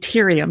makes me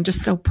teary. I'm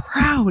just so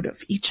proud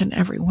of each and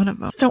every one of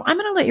them. So I'm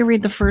going to let you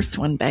read the first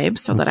one, babe,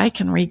 so that I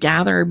can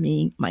regather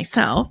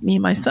myself,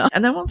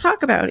 and then we'll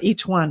talk about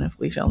each one if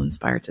we feel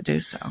inspired to do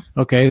so.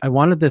 Okay. I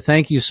wanted to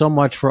thank you so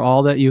much for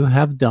all that you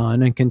have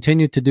done and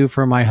continue to do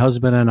for my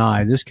husband and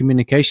I. This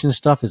communication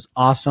stuff is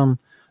awesome.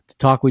 The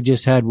talk we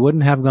just had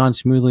wouldn't have gone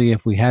smoothly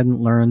if we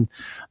hadn't learned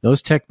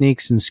those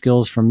techniques and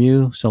skills from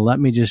you. So let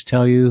me just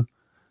tell you,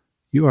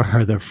 you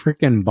are the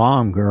freaking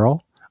bomb,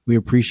 girl. We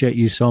appreciate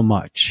you so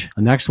much.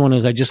 The next one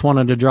is, I just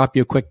wanted to drop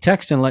you a quick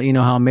text and let you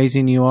know how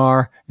amazing you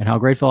are and how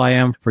grateful I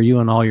am for you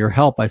and all your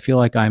help. I feel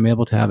like I'm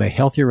able to have a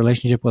healthier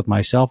relationship with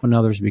myself and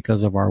others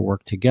because of our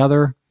work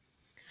together.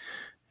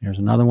 Here's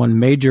another one,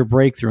 major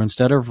breakthrough.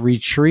 Instead of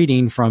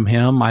retreating from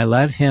him, I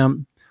let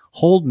him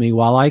hold me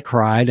while I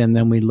cried, and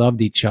then we loved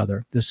each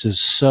other. This is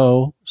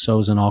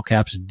so's in all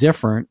caps,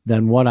 different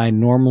than what I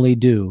normally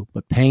do.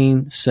 But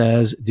pain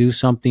says, do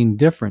something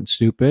different,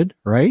 stupid,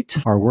 right?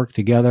 Our work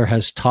together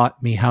has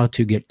taught me how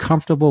to get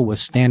comfortable with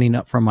standing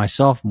up for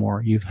myself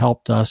more. You've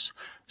helped us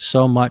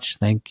so much.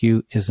 Thank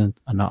you isn't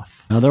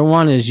enough. Another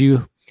one is,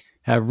 you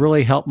have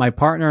really helped my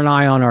partner and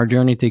I on our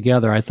journey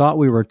together. I thought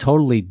we were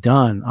totally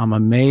done. I'm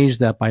amazed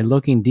that by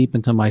looking deep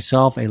into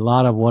myself, a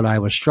lot of what I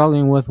was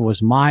struggling with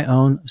was my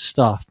own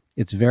stuff.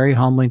 It's very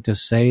humbling to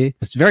say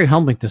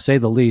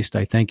the least.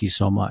 I thank you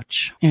so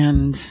much.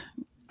 And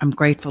I'm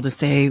grateful to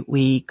say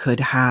we could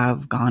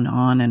have gone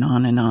on and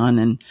on and on.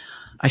 And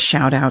I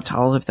shout out to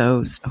all of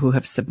those who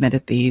have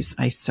submitted these.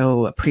 I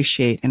so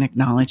appreciate and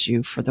acknowledge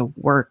you for the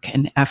work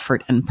and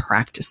effort and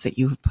practice that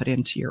you have put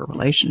into your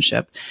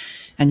relationship.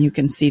 And you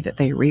can see that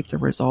they reap the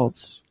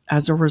results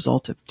as a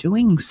result of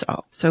doing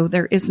so. So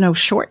there is no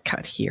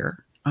shortcut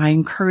here. I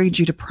encourage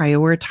you to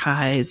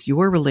prioritize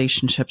your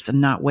relationships and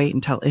not wait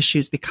until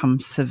issues become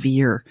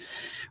severe.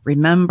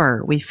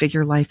 Remember, we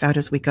figure life out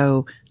as we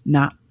go,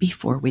 not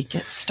before we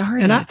get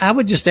started. And I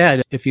would just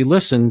add, if you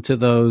listen to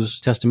those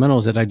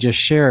testimonials that I just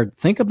shared,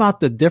 think about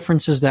the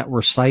differences that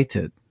were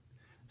cited.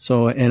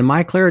 So in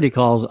my clarity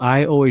calls,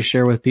 I always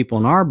share with people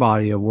in our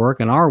body of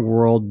work, in our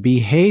world,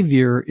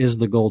 behavior is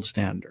the gold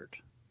standard,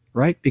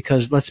 right?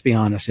 Because let's be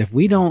honest, if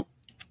we don't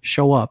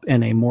show up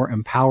in a more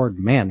empowered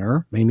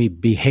manner, maybe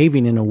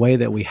behaving in a way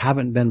that we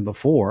haven't been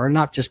before,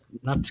 not because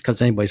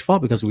it's anybody's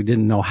fault, because we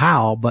didn't know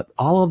how, but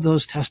all of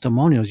those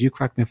testimonials, you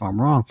correct me if I'm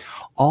wrong,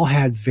 all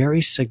had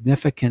very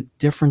significant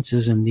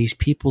differences in these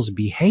people's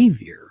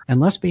behavior. And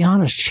let's be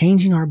honest,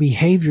 changing our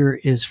behavior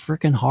is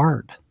freaking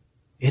hard.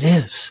 It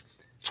is.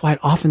 That's why it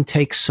often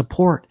takes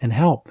support and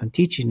help and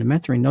teaching and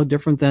mentoring, no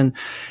different than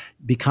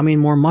becoming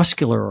more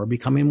muscular or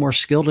becoming more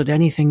skilled at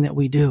anything that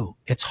we do.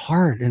 It's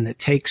hard, and it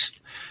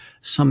takes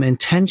some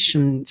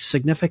intention,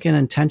 significant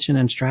intention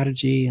and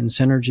strategy and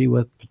synergy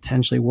with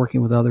potentially working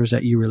with others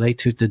that you relate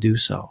to do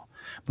so.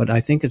 But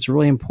I think it's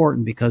really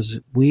important because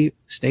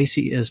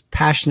Stacy is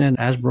passionate,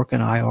 as Brooke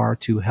and I are,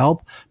 to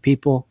help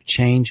people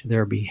change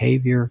their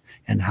behavior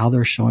and how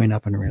they're showing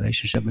up in a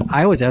relationship. And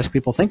I always ask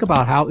people, think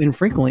about how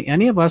infrequently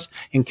any of us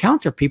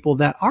encounter people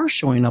that are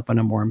showing up in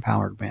a more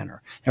empowered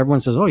manner.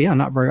 Everyone says, oh yeah,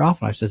 not very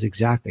often. I says,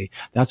 exactly.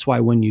 That's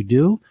why when you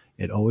do,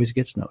 it always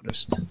gets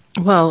noticed.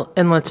 Well,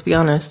 and let's be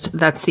honest,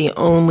 that's the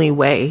only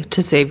way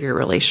to save your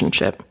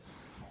relationship.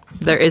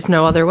 There is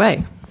no other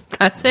way.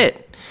 That's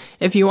it.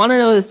 If you want to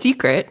know the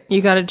secret,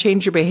 you got to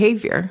change your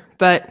behavior.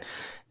 But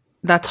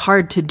that's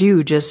hard to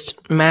do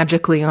just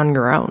magically on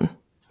your own.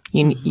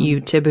 You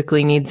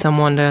typically need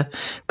someone to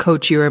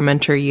coach you or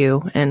mentor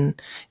you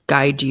and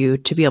guide you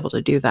to be able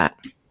to do that.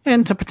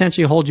 And to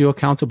potentially hold you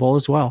accountable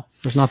as well.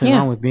 There's nothing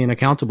wrong with being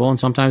accountable. And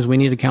sometimes we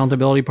need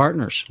accountability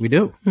partners. We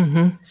do.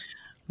 Mm-hmm.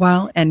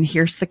 Well, and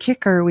here's the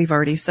kicker. We've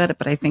already said it,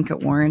 but I think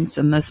it warrants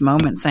in this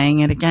moment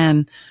saying it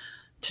again.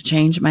 To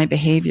change my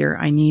behavior,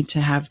 I need to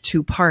have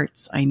two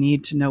parts. I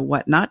need to know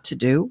what not to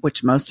do,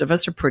 which most of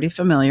us are pretty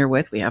familiar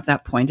with. We have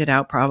that pointed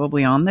out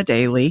probably on the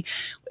daily.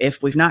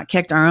 If we've not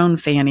kicked our own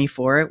fanny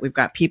for it, we've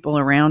got people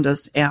around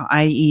us,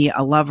 i.e.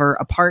 a lover,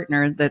 a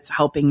partner that's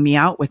helping me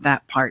out with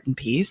that part and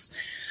piece.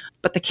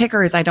 But the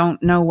kicker is I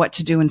don't know what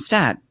to do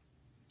instead.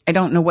 I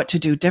don't know what to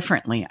do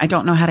differently. I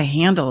don't know how to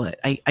handle it.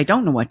 I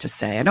don't know what to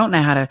say. I don't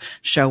know how to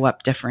show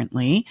up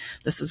differently.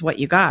 This is what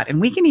you got.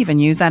 And we can even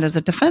use that as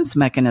a defense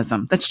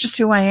mechanism. That's just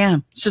who I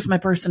am. It's just my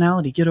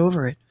personality. Get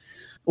over it.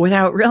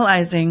 Without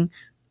realizing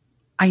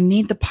I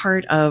need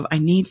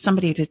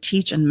somebody to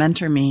teach and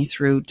mentor me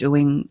through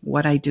doing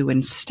what I do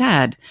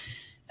instead.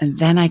 And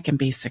then I can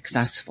be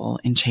successful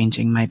in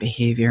changing my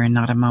behavior and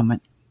not a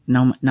moment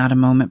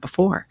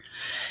before.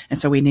 And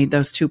so we need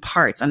those two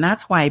parts. And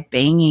that's why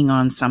banging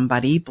on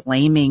somebody,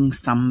 blaming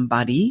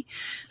somebody,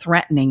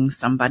 threatening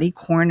somebody,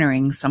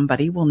 cornering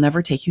somebody will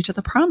never take you to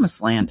the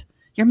promised land.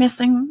 You're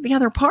missing the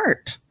other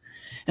part.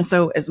 And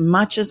so as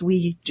much as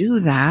we do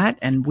that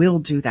and will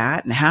do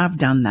that and have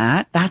done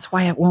that, that's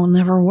why it will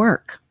never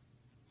work.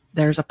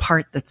 There's a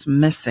part that's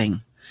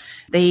missing.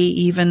 They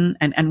even,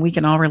 and we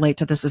can all relate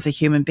to this as a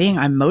human being.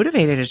 I'm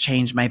motivated to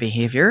change my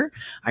behavior.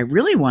 I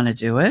really want to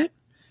do it.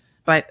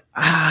 But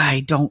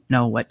I don't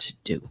know what to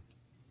do.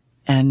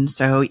 And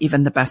so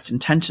even the best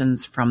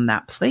intentions from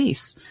that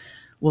place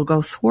will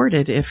go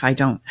thwarted if I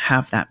don't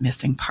have that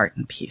missing part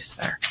and piece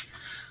there.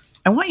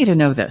 I want you to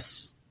know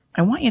this.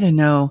 I want you to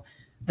know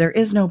there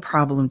is no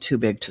problem too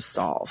big to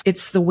solve.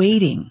 It's the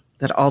waiting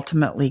that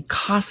ultimately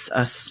costs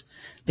us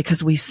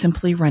because we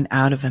simply run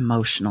out of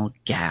emotional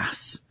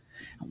gas.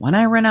 When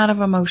I run out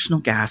of emotional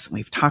gas, and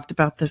we've talked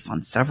about this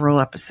on several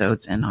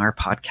episodes in our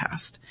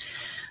podcast,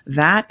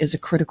 that is a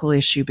critical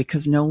issue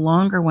because no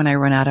longer when I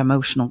run out of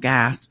emotional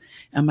gas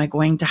am I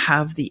going to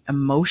have the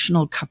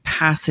emotional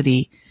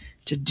capacity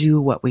to do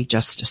what we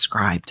just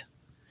described.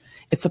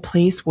 It's a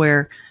place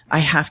where I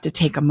have to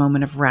take a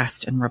moment of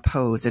rest and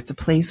repose. It's a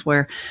place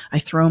where I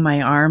throw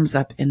my arms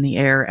up in the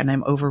air and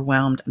I'm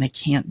overwhelmed and I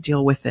can't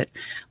deal with it,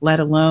 let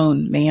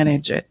alone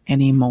manage it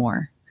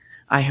anymore.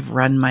 I have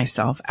run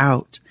myself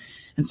out.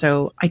 And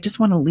so I just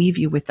want to leave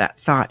you with that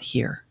thought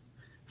here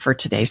for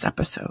today's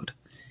episode.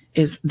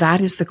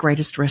 That is the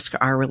greatest risk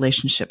of our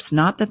relationships.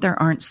 Not that there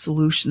aren't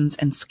solutions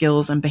and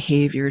skills and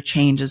behavior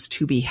changes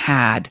to be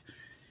had.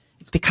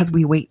 It's because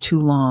we wait too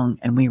long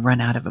and we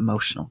run out of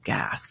emotional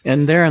gas.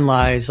 And therein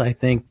lies, I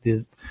think,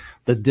 the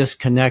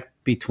disconnect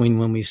between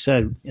when we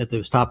said at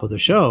the top of the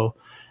show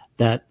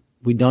that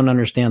we don't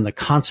understand the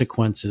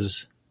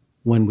consequences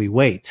when we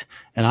wait.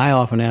 And I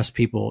often ask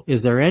people,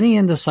 is there any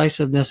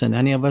indecisiveness in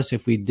any of us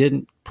if we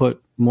didn't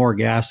put more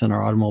gas in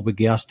our automobile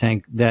gas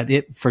tank that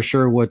it for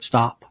sure would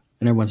stop?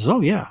 And everyone says,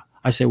 oh yeah.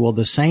 I say, well,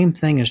 the same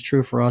thing is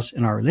true for us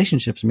in our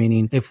relationships,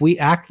 meaning if we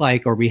act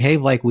like or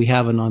behave like we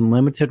have an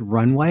unlimited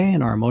runway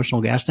in our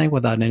emotional gas tank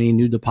without any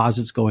new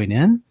deposits going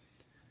in,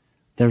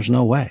 there's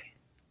no way,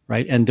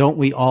 right? And don't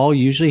we all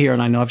usually hear,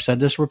 and I know I've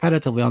said this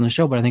repetitively on the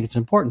show, but I think it's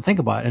important. Think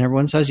about it. And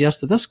everyone says yes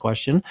to this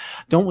question.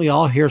 Don't we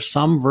all hear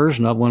some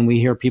version of when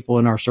we hear people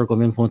in our circle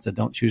of influence that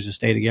don't choose to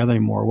stay together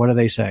anymore? What do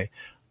they say?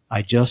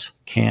 I just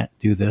can't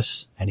do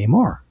this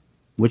anymore,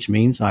 which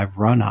means I've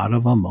run out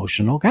of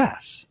emotional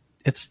gas.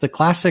 It's the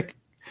classic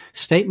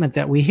statement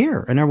that we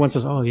hear. And everyone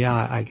says, oh,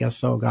 yeah, I guess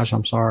so. Gosh,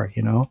 I'm sorry.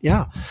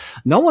 Yeah.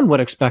 No one would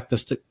expect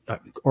us to,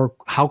 or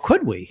how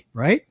could we,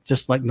 right?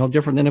 Just like no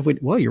different than if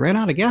you ran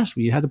out of gas.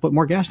 You had to put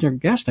more gas in your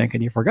gas tank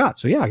and you forgot.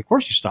 So yeah, of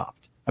course you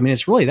stopped. I mean,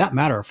 it's really that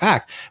matter of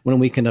fact when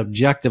we can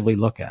objectively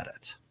look at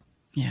it.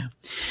 Yeah.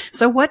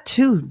 So what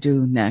to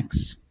do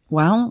next?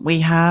 Well, we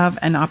have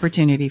an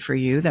opportunity for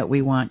you that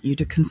we want you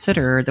to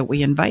consider, that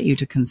we invite you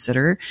to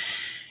consider.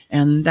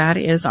 And that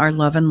is our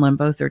Love in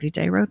Limbo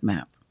 30-day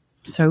roadmap.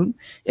 So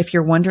if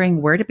you're wondering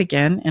where to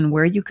begin and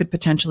where you could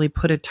potentially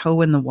put a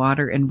toe in the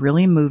water and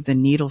really move the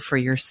needle for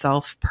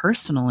yourself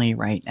personally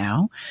right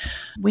now,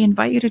 we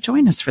invite you to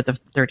join us for the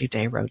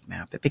 30-day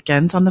roadmap. It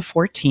begins on the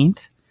 14th,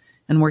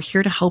 and we're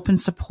here to help and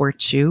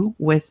support you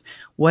with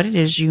what it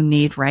is you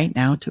need right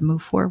now to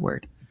move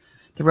forward.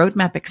 The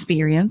roadmap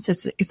experience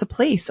is a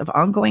place of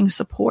ongoing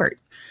support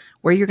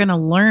where you're going to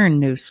learn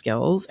new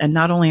skills. And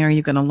not only are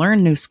you going to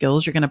learn new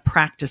skills, you're going to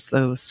practice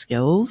those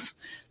skills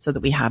so that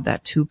we have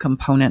that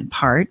 2-component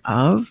part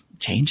of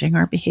changing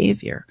our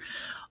behavior,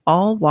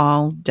 all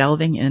while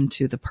delving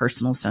into the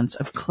personal sense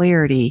of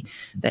clarity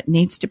that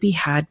needs to be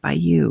had by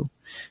you.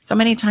 So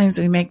many times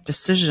we make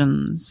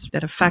decisions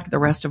that affect the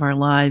rest of our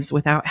lives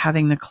without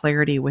having the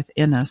clarity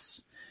within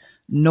us,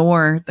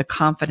 nor the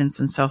confidence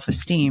and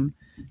self-esteem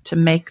to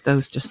make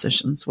those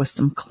decisions with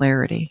some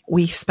clarity.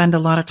 We spend a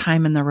lot of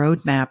time in the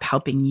roadmap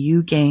helping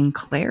you gain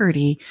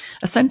clarity,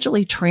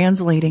 essentially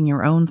translating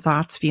your own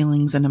thoughts,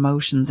 feelings, and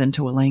emotions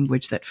into a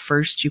language that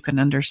first you can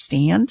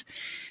understand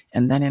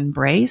and then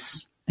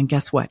embrace. And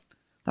guess what?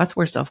 That's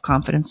where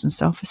self-confidence and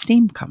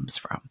self-esteem comes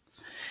from.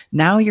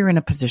 Now you're in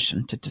a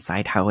position to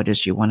decide how it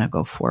is you want to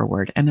go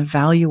forward and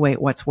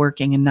evaluate what's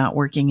working and not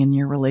working in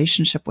your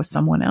relationship with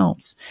someone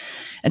else.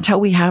 Until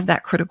we have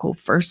that critical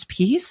first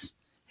piece,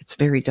 it's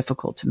very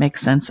difficult to make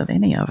sense of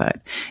any of it.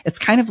 It's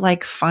kind of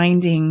like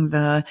finding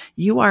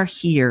you are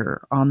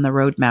here on the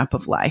roadmap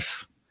of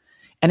life.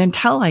 And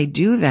until I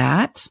do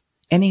that,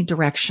 any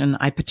direction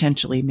I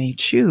potentially may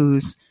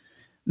choose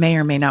may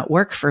or may not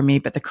work for me.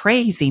 But the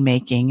crazy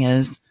making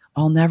is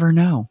I'll never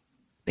know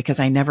because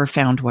I never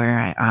found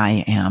where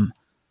I am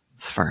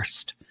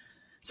first.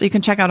 So you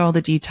can check out all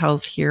the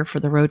details here for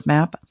the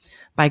roadmap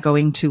by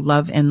going to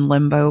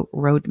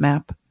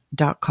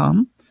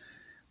loveinlimboroadmap.com.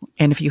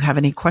 And if you have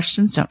any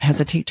questions, don't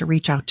hesitate to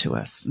reach out to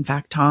us. In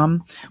fact,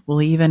 Tom will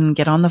even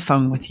get on the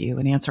phone with you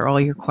and answer all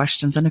your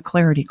questions in a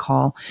clarity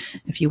call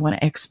if you want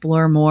to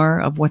explore more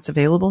of what's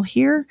available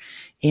here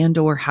and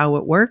or how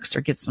it works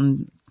or get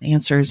some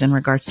answers in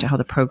regards to how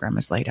the program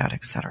is laid out,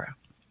 etc.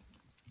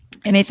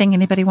 Anything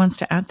anybody wants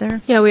to add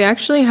there? Yeah, we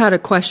actually had a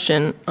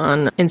question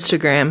on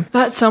Instagram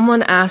that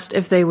someone asked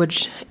if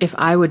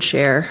I would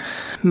share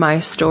my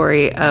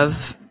story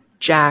of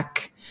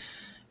Jack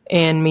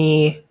and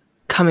me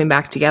coming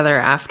back together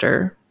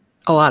after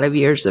a lot of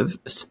years of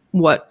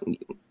what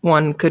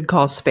one could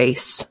call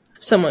space.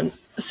 Someone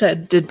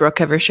said, did Brooke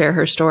ever share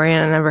her story?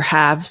 And I never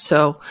have.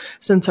 So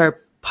since our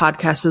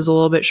podcast is a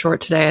little bit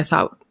short today, I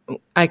thought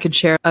I could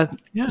share a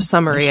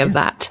summary of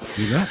that.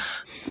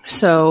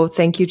 So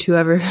thank you to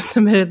whoever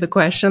submitted the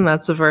question.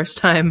 That's the first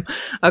time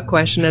a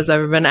question has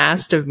ever been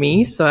asked of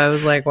me. So I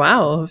was like,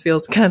 wow, it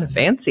feels kind of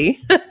fancy.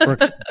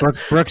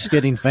 Brooke's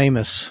getting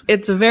famous.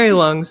 It's a very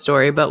long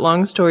story, but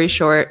long story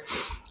short,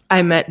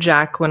 I met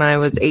Jack when I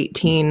was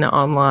 18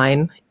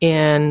 online,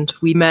 and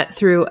we met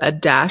through a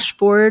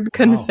Dashboard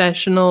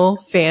confessional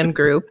fan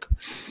group.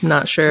 I'm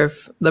not sure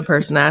if the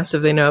person asked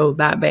if they know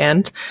that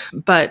band,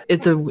 but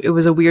it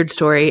was a weird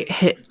story.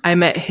 I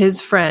met his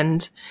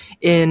friend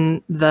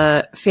in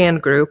the fan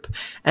group,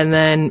 and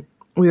then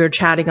we were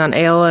chatting on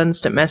AOL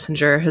Instant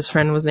Messenger. His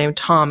friend was named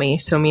Tommy,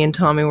 so me and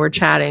Tommy were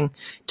chatting.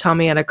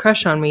 Tommy had a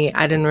crush on me.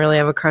 I didn't really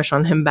have a crush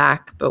on him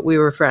back, but we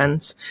were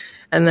friends.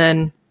 And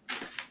then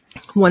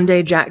one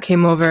day Jack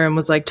came over and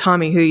was like,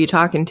 Tommy, who are you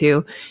talking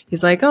to?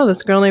 He's like, oh,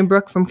 this girl named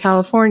Brooke from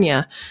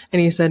California.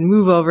 And he said,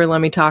 move over,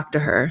 let me talk to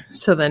her.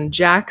 So then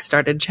Jack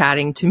started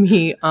chatting to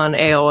me on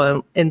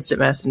AOL Instant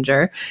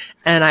Messenger,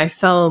 and I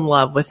fell in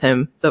love with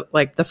him.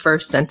 The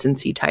first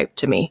sentence he typed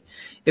to me,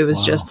 it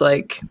was just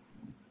like,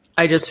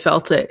 I just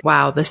felt it.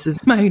 Wow, this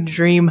is my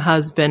dream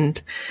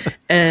husband.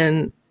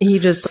 And He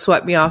just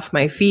swept me off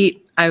my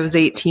feet. I was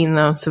 18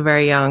 though, so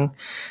very young.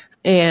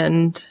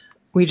 And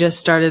we just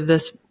started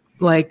this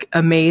like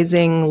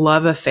amazing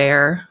love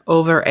affair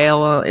over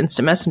AOL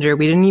Instant Messenger.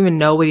 We didn't even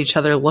know what each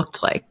other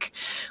looked like.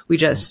 We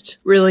just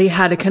really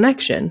had a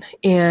connection,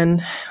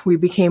 and we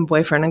became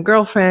boyfriend and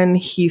girlfriend.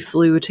 He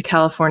flew to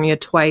California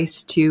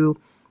twice to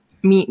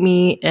meet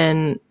me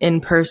and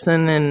in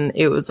person, and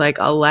it was like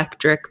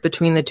electric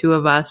between the two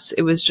of us.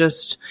 It was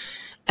just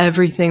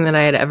everything that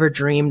I had ever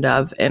dreamed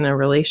of in a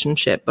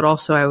relationship, but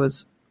also I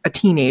was a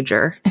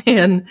teenager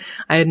and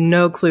I had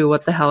no clue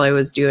what the hell I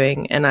was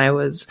doing. And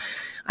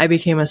I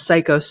became a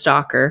psycho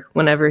stalker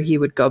whenever he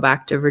would go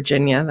back to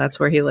Virginia. That's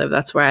where he lived.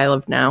 That's where I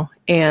live now.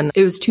 And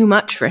it was too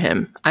much for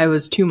him. I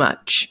was too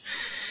much.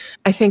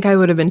 I think I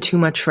would have been too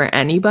much for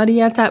anybody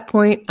at that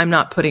point. I'm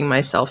not putting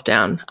myself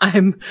down.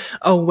 I'm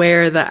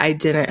aware that I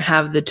didn't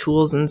have the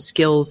tools and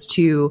skills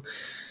to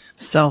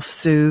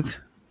self-soothe.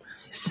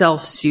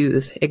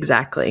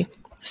 Exactly.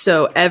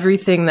 So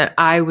everything that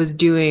I was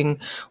doing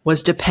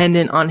was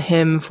dependent on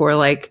him for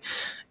like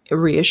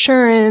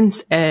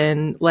reassurance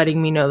and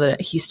letting me know that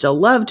he still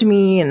loved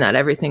me and that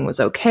everything was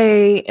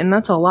okay. And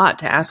that's a lot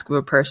to ask of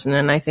a person.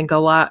 And I think a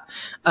lot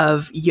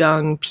of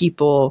young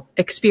people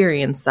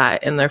experience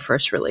that in their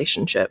first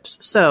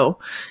relationships. So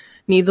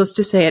needless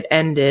to say, it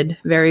ended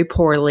very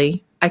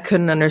poorly. I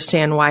couldn't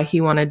understand why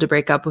he wanted to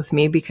break up with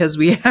me because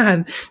we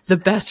had the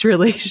best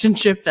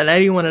relationship that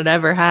anyone had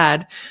ever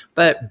had.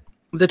 But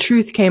the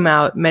truth came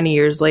out many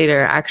years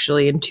later,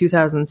 actually in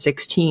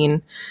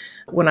 2016,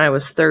 when I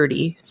was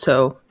 30.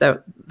 So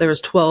there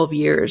was 12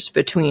 years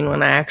between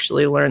when I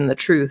actually learned the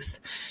truth.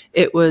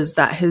 It was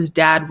that his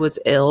dad was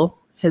ill.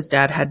 His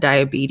dad had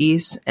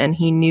diabetes, and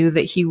he knew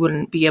that he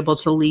wouldn't be able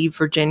to leave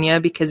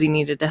Virginia because he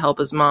needed to help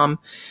his mom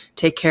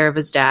take care of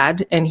his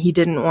dad. And he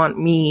didn't want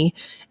me,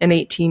 an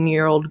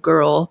 18-year-old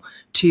girl,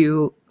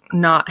 to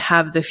not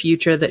have the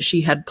future that she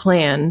had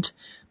planned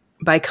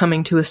by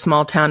coming to a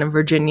small town in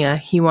Virginia.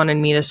 He wanted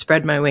me to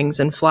spread my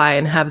wings and fly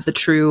and have the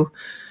true,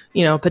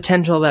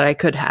 potential that I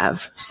could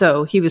have.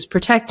 So he was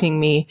protecting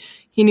me.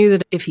 He knew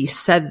that if he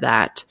said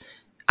that,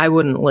 I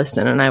wouldn't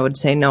listen. And I would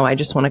say, no, I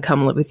just want to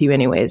come live with you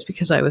anyways,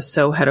 because I was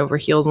so head over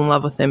heels in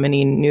love with him and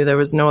he knew there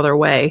was no other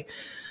way.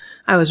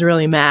 I was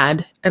really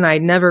mad and I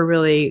never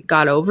really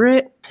got over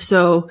it.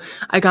 So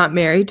I got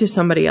married to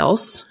somebody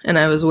else and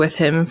I was with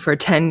him for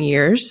 10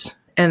 years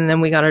and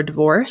then we got a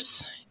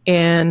divorce.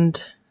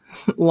 And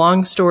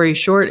long story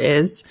short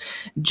is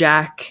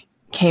Jack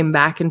came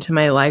back into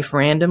my life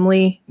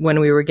randomly when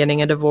we were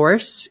getting a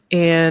divorce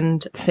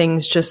and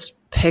things just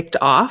picked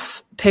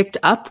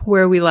up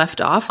where we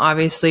left off.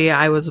 Obviously,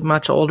 I was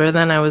much older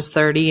then. I was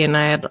 30 and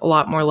I had a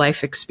lot more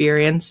life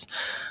experience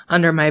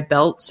under my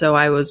belt. So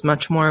I was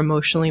much more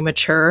emotionally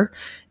mature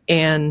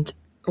and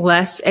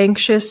less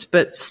anxious,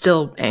 but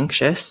still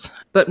anxious,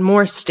 but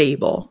more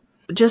stable,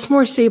 just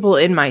more stable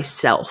in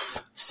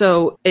myself.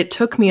 So it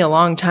took me a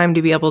long time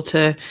to be able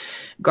to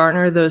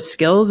garner those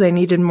skills. I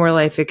needed more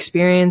life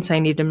experience. I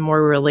needed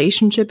more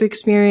relationship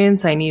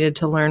experience. I needed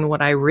to learn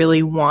what I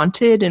really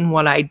wanted and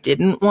what I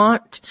didn't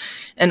want.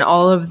 And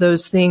all of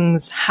those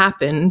things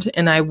happened.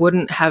 And I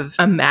wouldn't have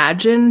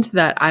imagined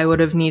that I would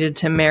have needed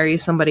to marry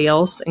somebody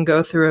else and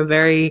go through a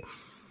very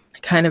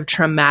kind of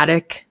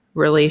traumatic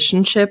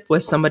relationship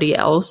with somebody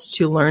else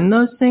to learn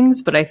those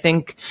things. But I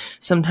think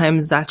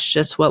sometimes that's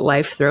just what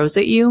life throws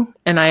at you.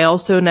 And I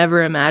also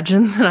never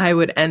imagined that I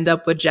would end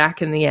up with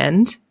Jack in the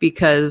end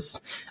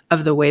because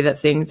of the way that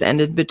things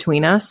ended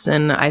between us.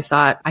 And I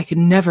thought I could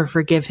never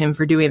forgive him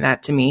for doing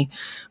that to me.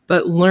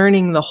 But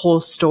learning the whole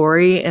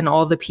story and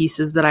all the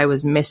pieces that I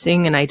was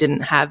missing and I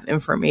didn't have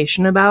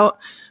information about,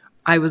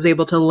 I was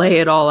able to lay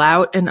it all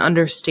out and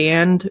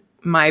understand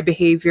my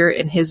behavior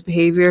and his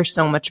behavior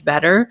so much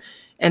better.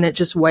 And it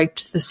just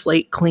wiped the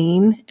slate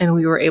clean and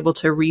we were able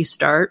to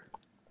restart.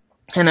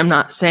 And I'm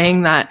not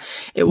saying that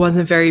it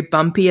wasn't very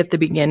bumpy at the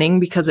beginning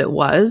because it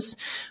was,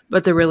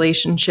 but the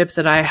relationship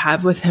that I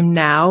have with him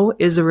now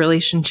is a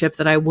relationship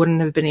that I wouldn't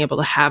have been able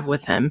to have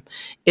with him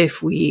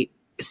if we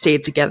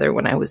stayed together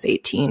when I was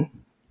 18.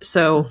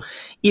 So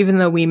even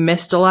though we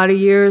missed a lot of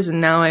years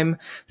and now I'm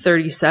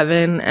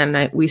 37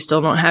 and we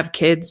still don't have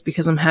kids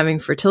because I'm having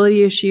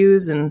fertility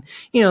issues and,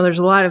 there's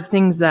a lot of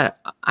things that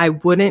I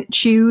wouldn't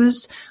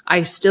choose.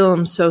 I still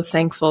am so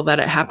thankful that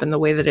it happened the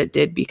way that it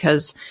did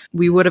because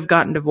we would have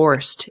gotten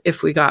divorced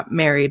if we got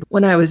married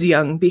when I was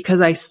young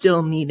because I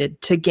still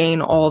needed to gain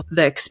all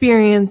the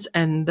experience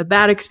and the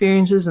bad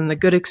experiences and the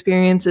good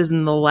experiences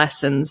and the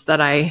lessons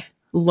that I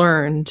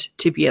learned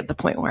to be at the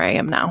point where I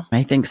am now.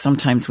 I think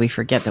sometimes we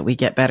forget that we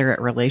get better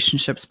at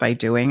relationships by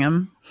doing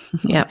them.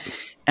 Yeah.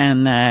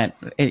 And that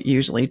it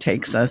usually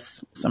takes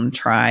us some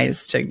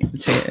tries to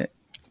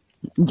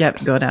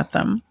get good at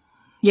them.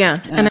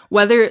 Yeah. And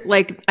whether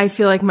I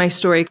feel like my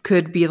story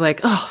could be like,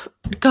 oh,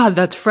 God,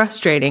 that's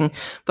frustrating.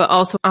 But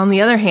also, on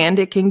the other hand,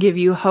 it can give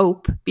you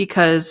hope,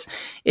 because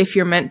if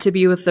you're meant to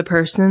be with the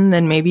person,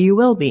 then maybe you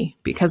will be.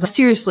 Because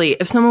seriously,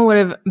 if someone would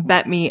have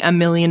bet me $1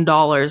 million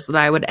that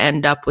I would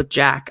end up with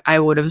Jack, I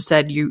would have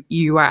said,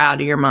 you are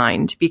out of your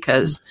mind,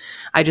 because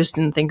I just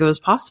didn't think it was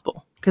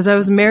possible, because I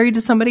was married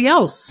to somebody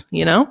else,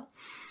 you know?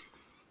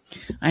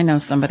 I know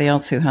somebody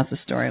else who has a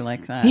story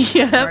like that.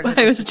 Yeah,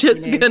 I was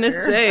just going to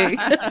say.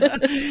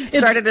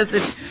 Started as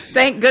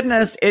thank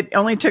goodness it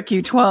only took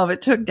you 12.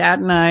 It took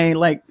Dad and I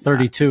like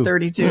 32.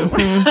 32.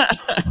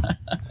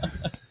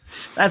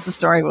 That's a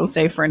story we'll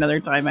save for another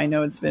time. I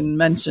know it's been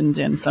mentioned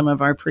in some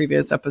of our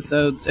previous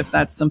episodes. If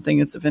that's something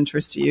that's of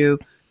interest to you,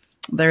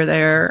 they're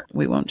there.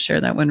 We won't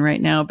share that one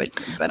right now, but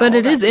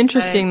it is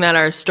interesting that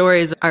our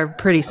stories are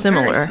pretty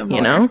similar,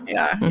 you know?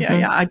 Yeah,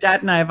 yeah.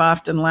 Dad and I have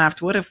often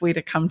laughed. What if we'd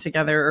have come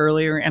together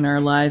earlier in our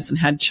lives and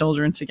had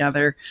children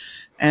together?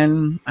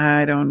 And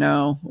I don't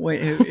know.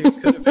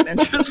 It could have been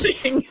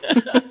interesting.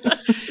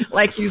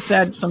 Like you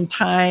said, some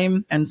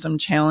time and some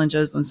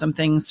challenges and some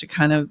things to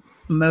kind of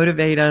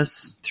motivate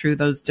us through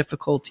those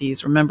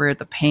difficulties. Remember,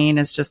 the pain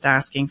is just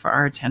asking for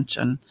our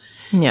attention.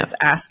 Yeah. It's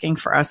asking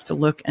for us to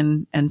look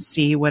and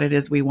see what it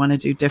is we want to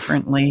do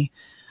differently.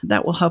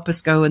 That will help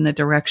us go in the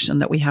direction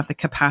that we have the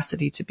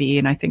capacity to be.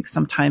 And I think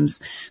sometimes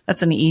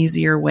that's an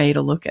easier way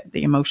to look at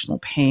the emotional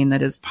pain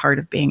that is part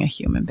of being a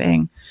human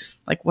being.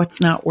 Like, what's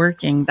not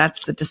working?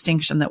 That's the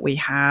distinction that we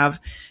have.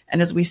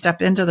 And as we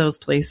step into those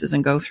places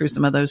and go through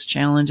some of those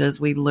challenges,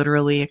 we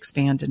literally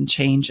expand and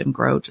change and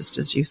grow, just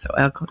as you so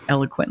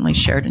eloquently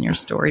shared in your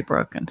story,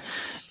 Brooke. And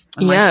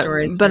my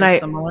story is very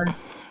similar.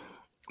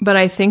 But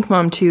I think,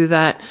 Mom, too,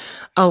 that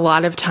a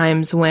lot of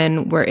times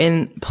when we're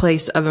in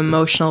place of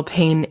emotional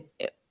pain,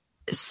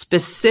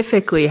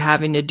 specifically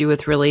having to do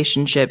with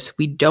relationships,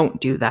 we don't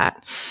do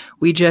that.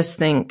 We just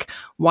think,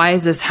 why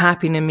is this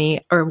happening to me?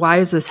 Or why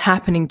is this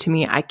happening to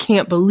me? I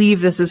can't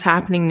believe this is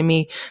happening to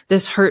me.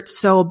 This hurts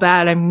so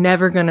bad. I'm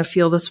never going to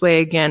feel this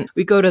way again.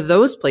 We go to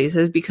those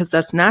places because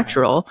that's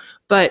natural.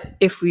 But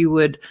if we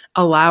would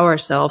allow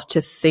ourselves to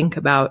think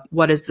about,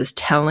 what is this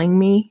telling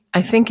me?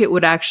 I think it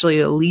would actually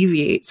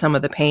alleviate some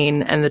of the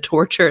pain and the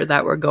torture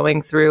that we're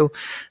going through,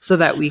 so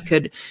that we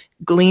could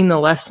glean the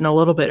lesson a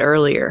little bit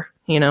earlier,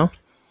 you know?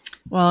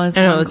 Well, I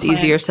know it's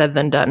easier said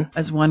than done.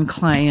 As one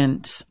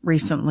client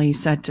recently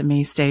said to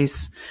me,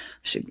 Stace,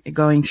 she's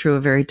going through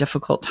a very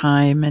difficult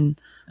time,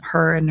 and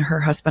her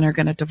husband are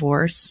going to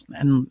divorce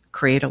and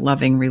create a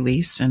loving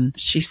release. And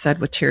she said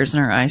with tears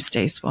in her eyes,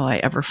 Stace, will I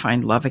ever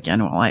find love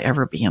again? Will I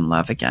ever be in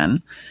love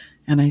again?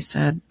 And I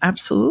said,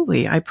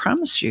 absolutely. I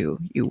promise you,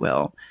 you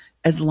will.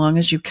 As long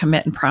as you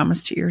commit and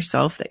promise to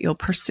yourself that you'll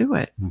pursue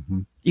it.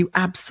 Mm-hmm. You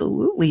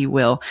absolutely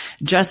will.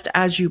 Just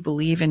as you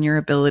believe in your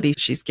ability,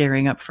 she's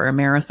gearing up for a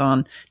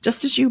marathon,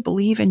 just as you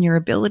believe in your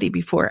ability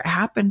before it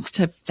happens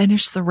to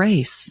finish the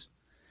race.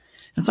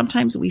 And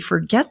sometimes we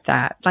forget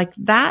that. Like,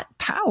 that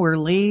power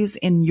lays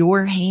in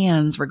your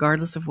hands,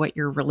 regardless of what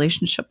your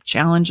relationship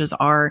challenges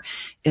are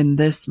in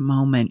this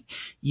moment.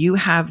 You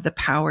have the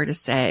power to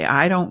say,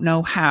 I don't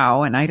know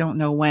how and I don't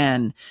know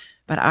when,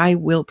 but I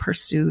will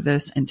pursue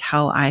this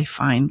until I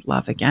find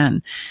love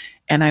again.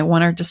 And I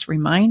want to just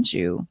remind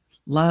you,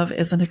 love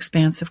is an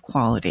expansive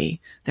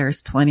quality. There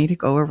is plenty to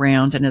go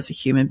around. And as a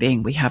human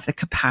being, we have the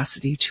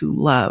capacity to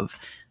love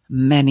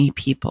many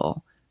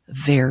people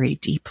very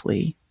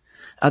deeply.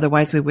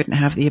 Otherwise, we wouldn't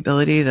have the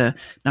ability to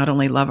not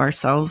only love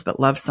ourselves, but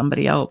love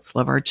somebody else,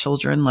 love our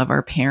children, love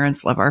our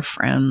parents, love our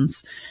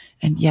friends,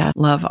 and yet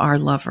love our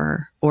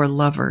lover or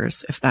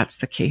lovers, if that's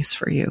the case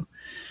for you.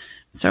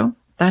 So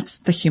that's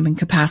the human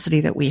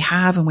capacity that we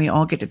have, and we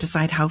all get to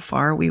decide how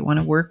far we want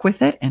to work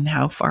with it and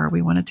how far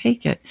we want to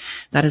take it.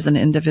 That is an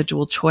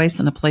individual choice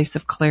and a place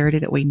of clarity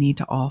that we need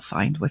to all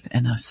find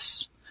within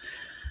us.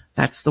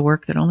 That's the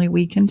work that only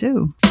we can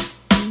do.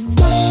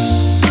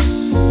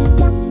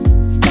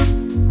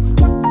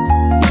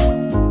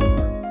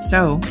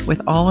 So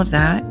with all of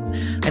that,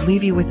 I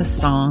leave you with a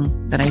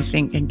song that I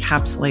think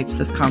encapsulates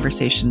this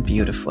conversation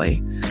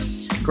beautifully.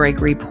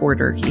 Gregory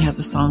Porter, he has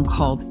a song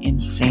called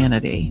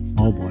Insanity.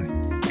 Oh boy.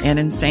 And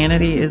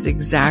insanity is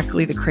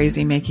exactly the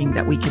crazy making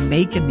that we can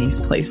make in these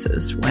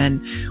places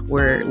when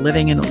we're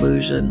living in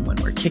illusion, when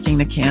we're kicking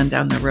the can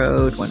down the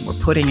road, when we're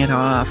putting it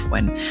off,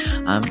 when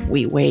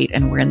we wait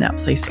and we're in that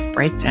place of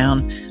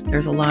breakdown.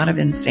 There's a lot of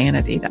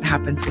insanity that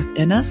happens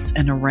within us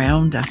and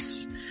around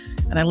us.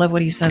 And I love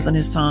what he says in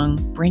his song,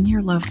 bring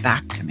your love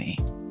back to me.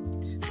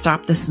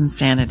 Stop this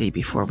insanity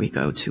before we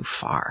go too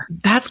far.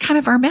 That's kind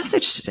of our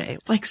message today.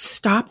 Like,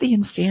 stop the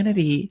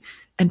insanity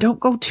and don't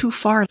go too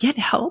far. Get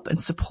help and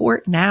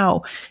support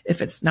now.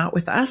 If it's not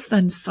with us,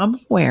 then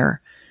somewhere.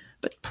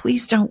 But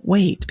please don't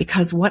wait,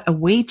 because what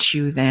awaits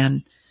you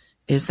then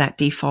is that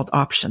default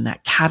option,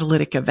 that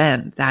catalytic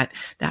event, that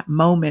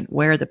moment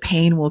where the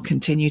pain will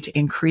continue to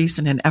increase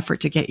in an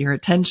effort to get your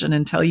attention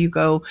until you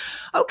go,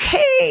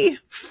 okay,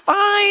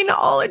 fine,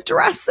 I'll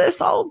address this,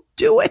 I'll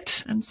do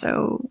it. And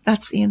so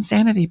that's the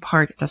insanity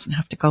part. It doesn't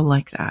have to go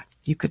like that.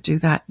 You could do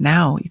that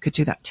now. You could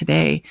do that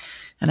today.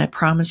 And I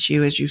promise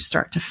you, as you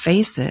start to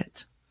face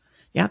it,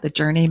 Yeah, the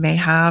journey may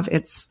have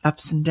its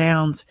ups and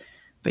downs,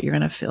 but you're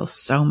going to feel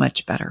so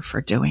much better for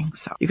doing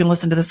so. You can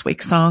listen to this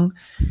week's song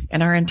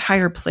and our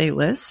entire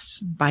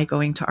playlist by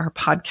going to our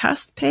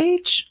podcast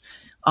page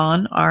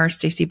on our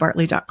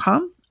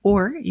stacybartley.com,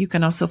 or you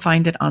can also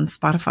find it on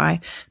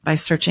Spotify by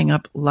searching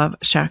up Love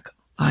Shack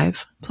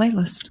Live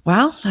playlist.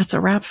 Well, that's a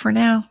wrap for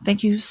now.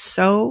 Thank you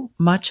so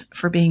much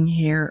for being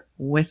here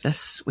with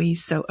us. We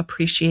so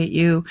appreciate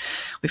you.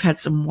 We've had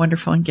some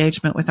wonderful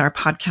engagement with our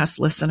podcast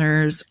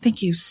listeners.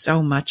 Thank you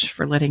so much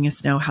for letting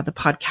us know how the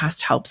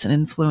podcast helps and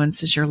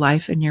influences your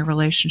life and your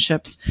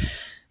relationships.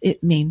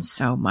 It means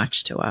so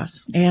much to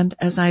us. And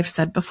as I've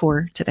said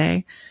before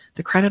today,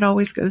 the credit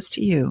always goes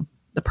to you,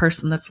 the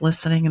person that's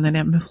listening and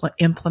then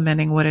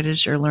implementing what it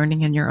is you're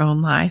learning in your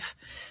own life,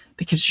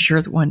 because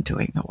you're the one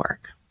doing the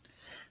work.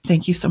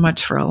 Thank you so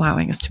much for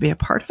allowing us to be a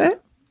part of it.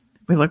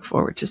 We look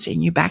forward to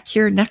seeing you back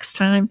here next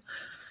time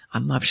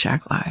on Love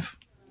Shack Live.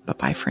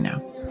 Bye-bye for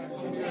now.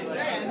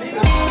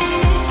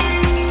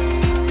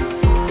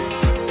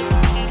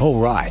 All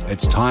right,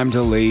 it's time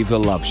to leave the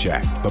Love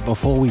Shack. But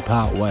before we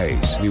part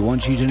ways, we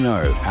want you to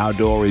know our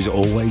door is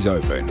always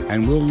open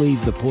and we'll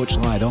leave the porch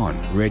light on,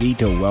 ready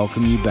to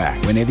welcome you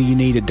back whenever you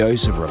need a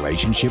dose of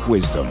relationship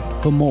wisdom.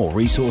 For more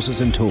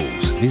resources and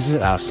tools,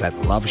 visit us at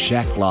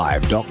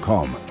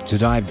loveshacklive.com to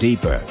dive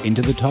deeper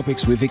into the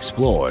topics we've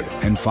explored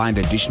and find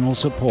additional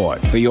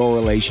support for your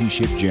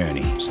relationship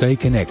journey. Stay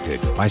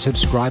connected by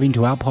subscribing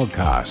to our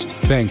podcast.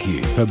 Thank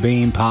you for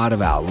being part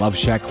of our Love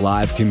Shack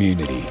Live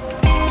community.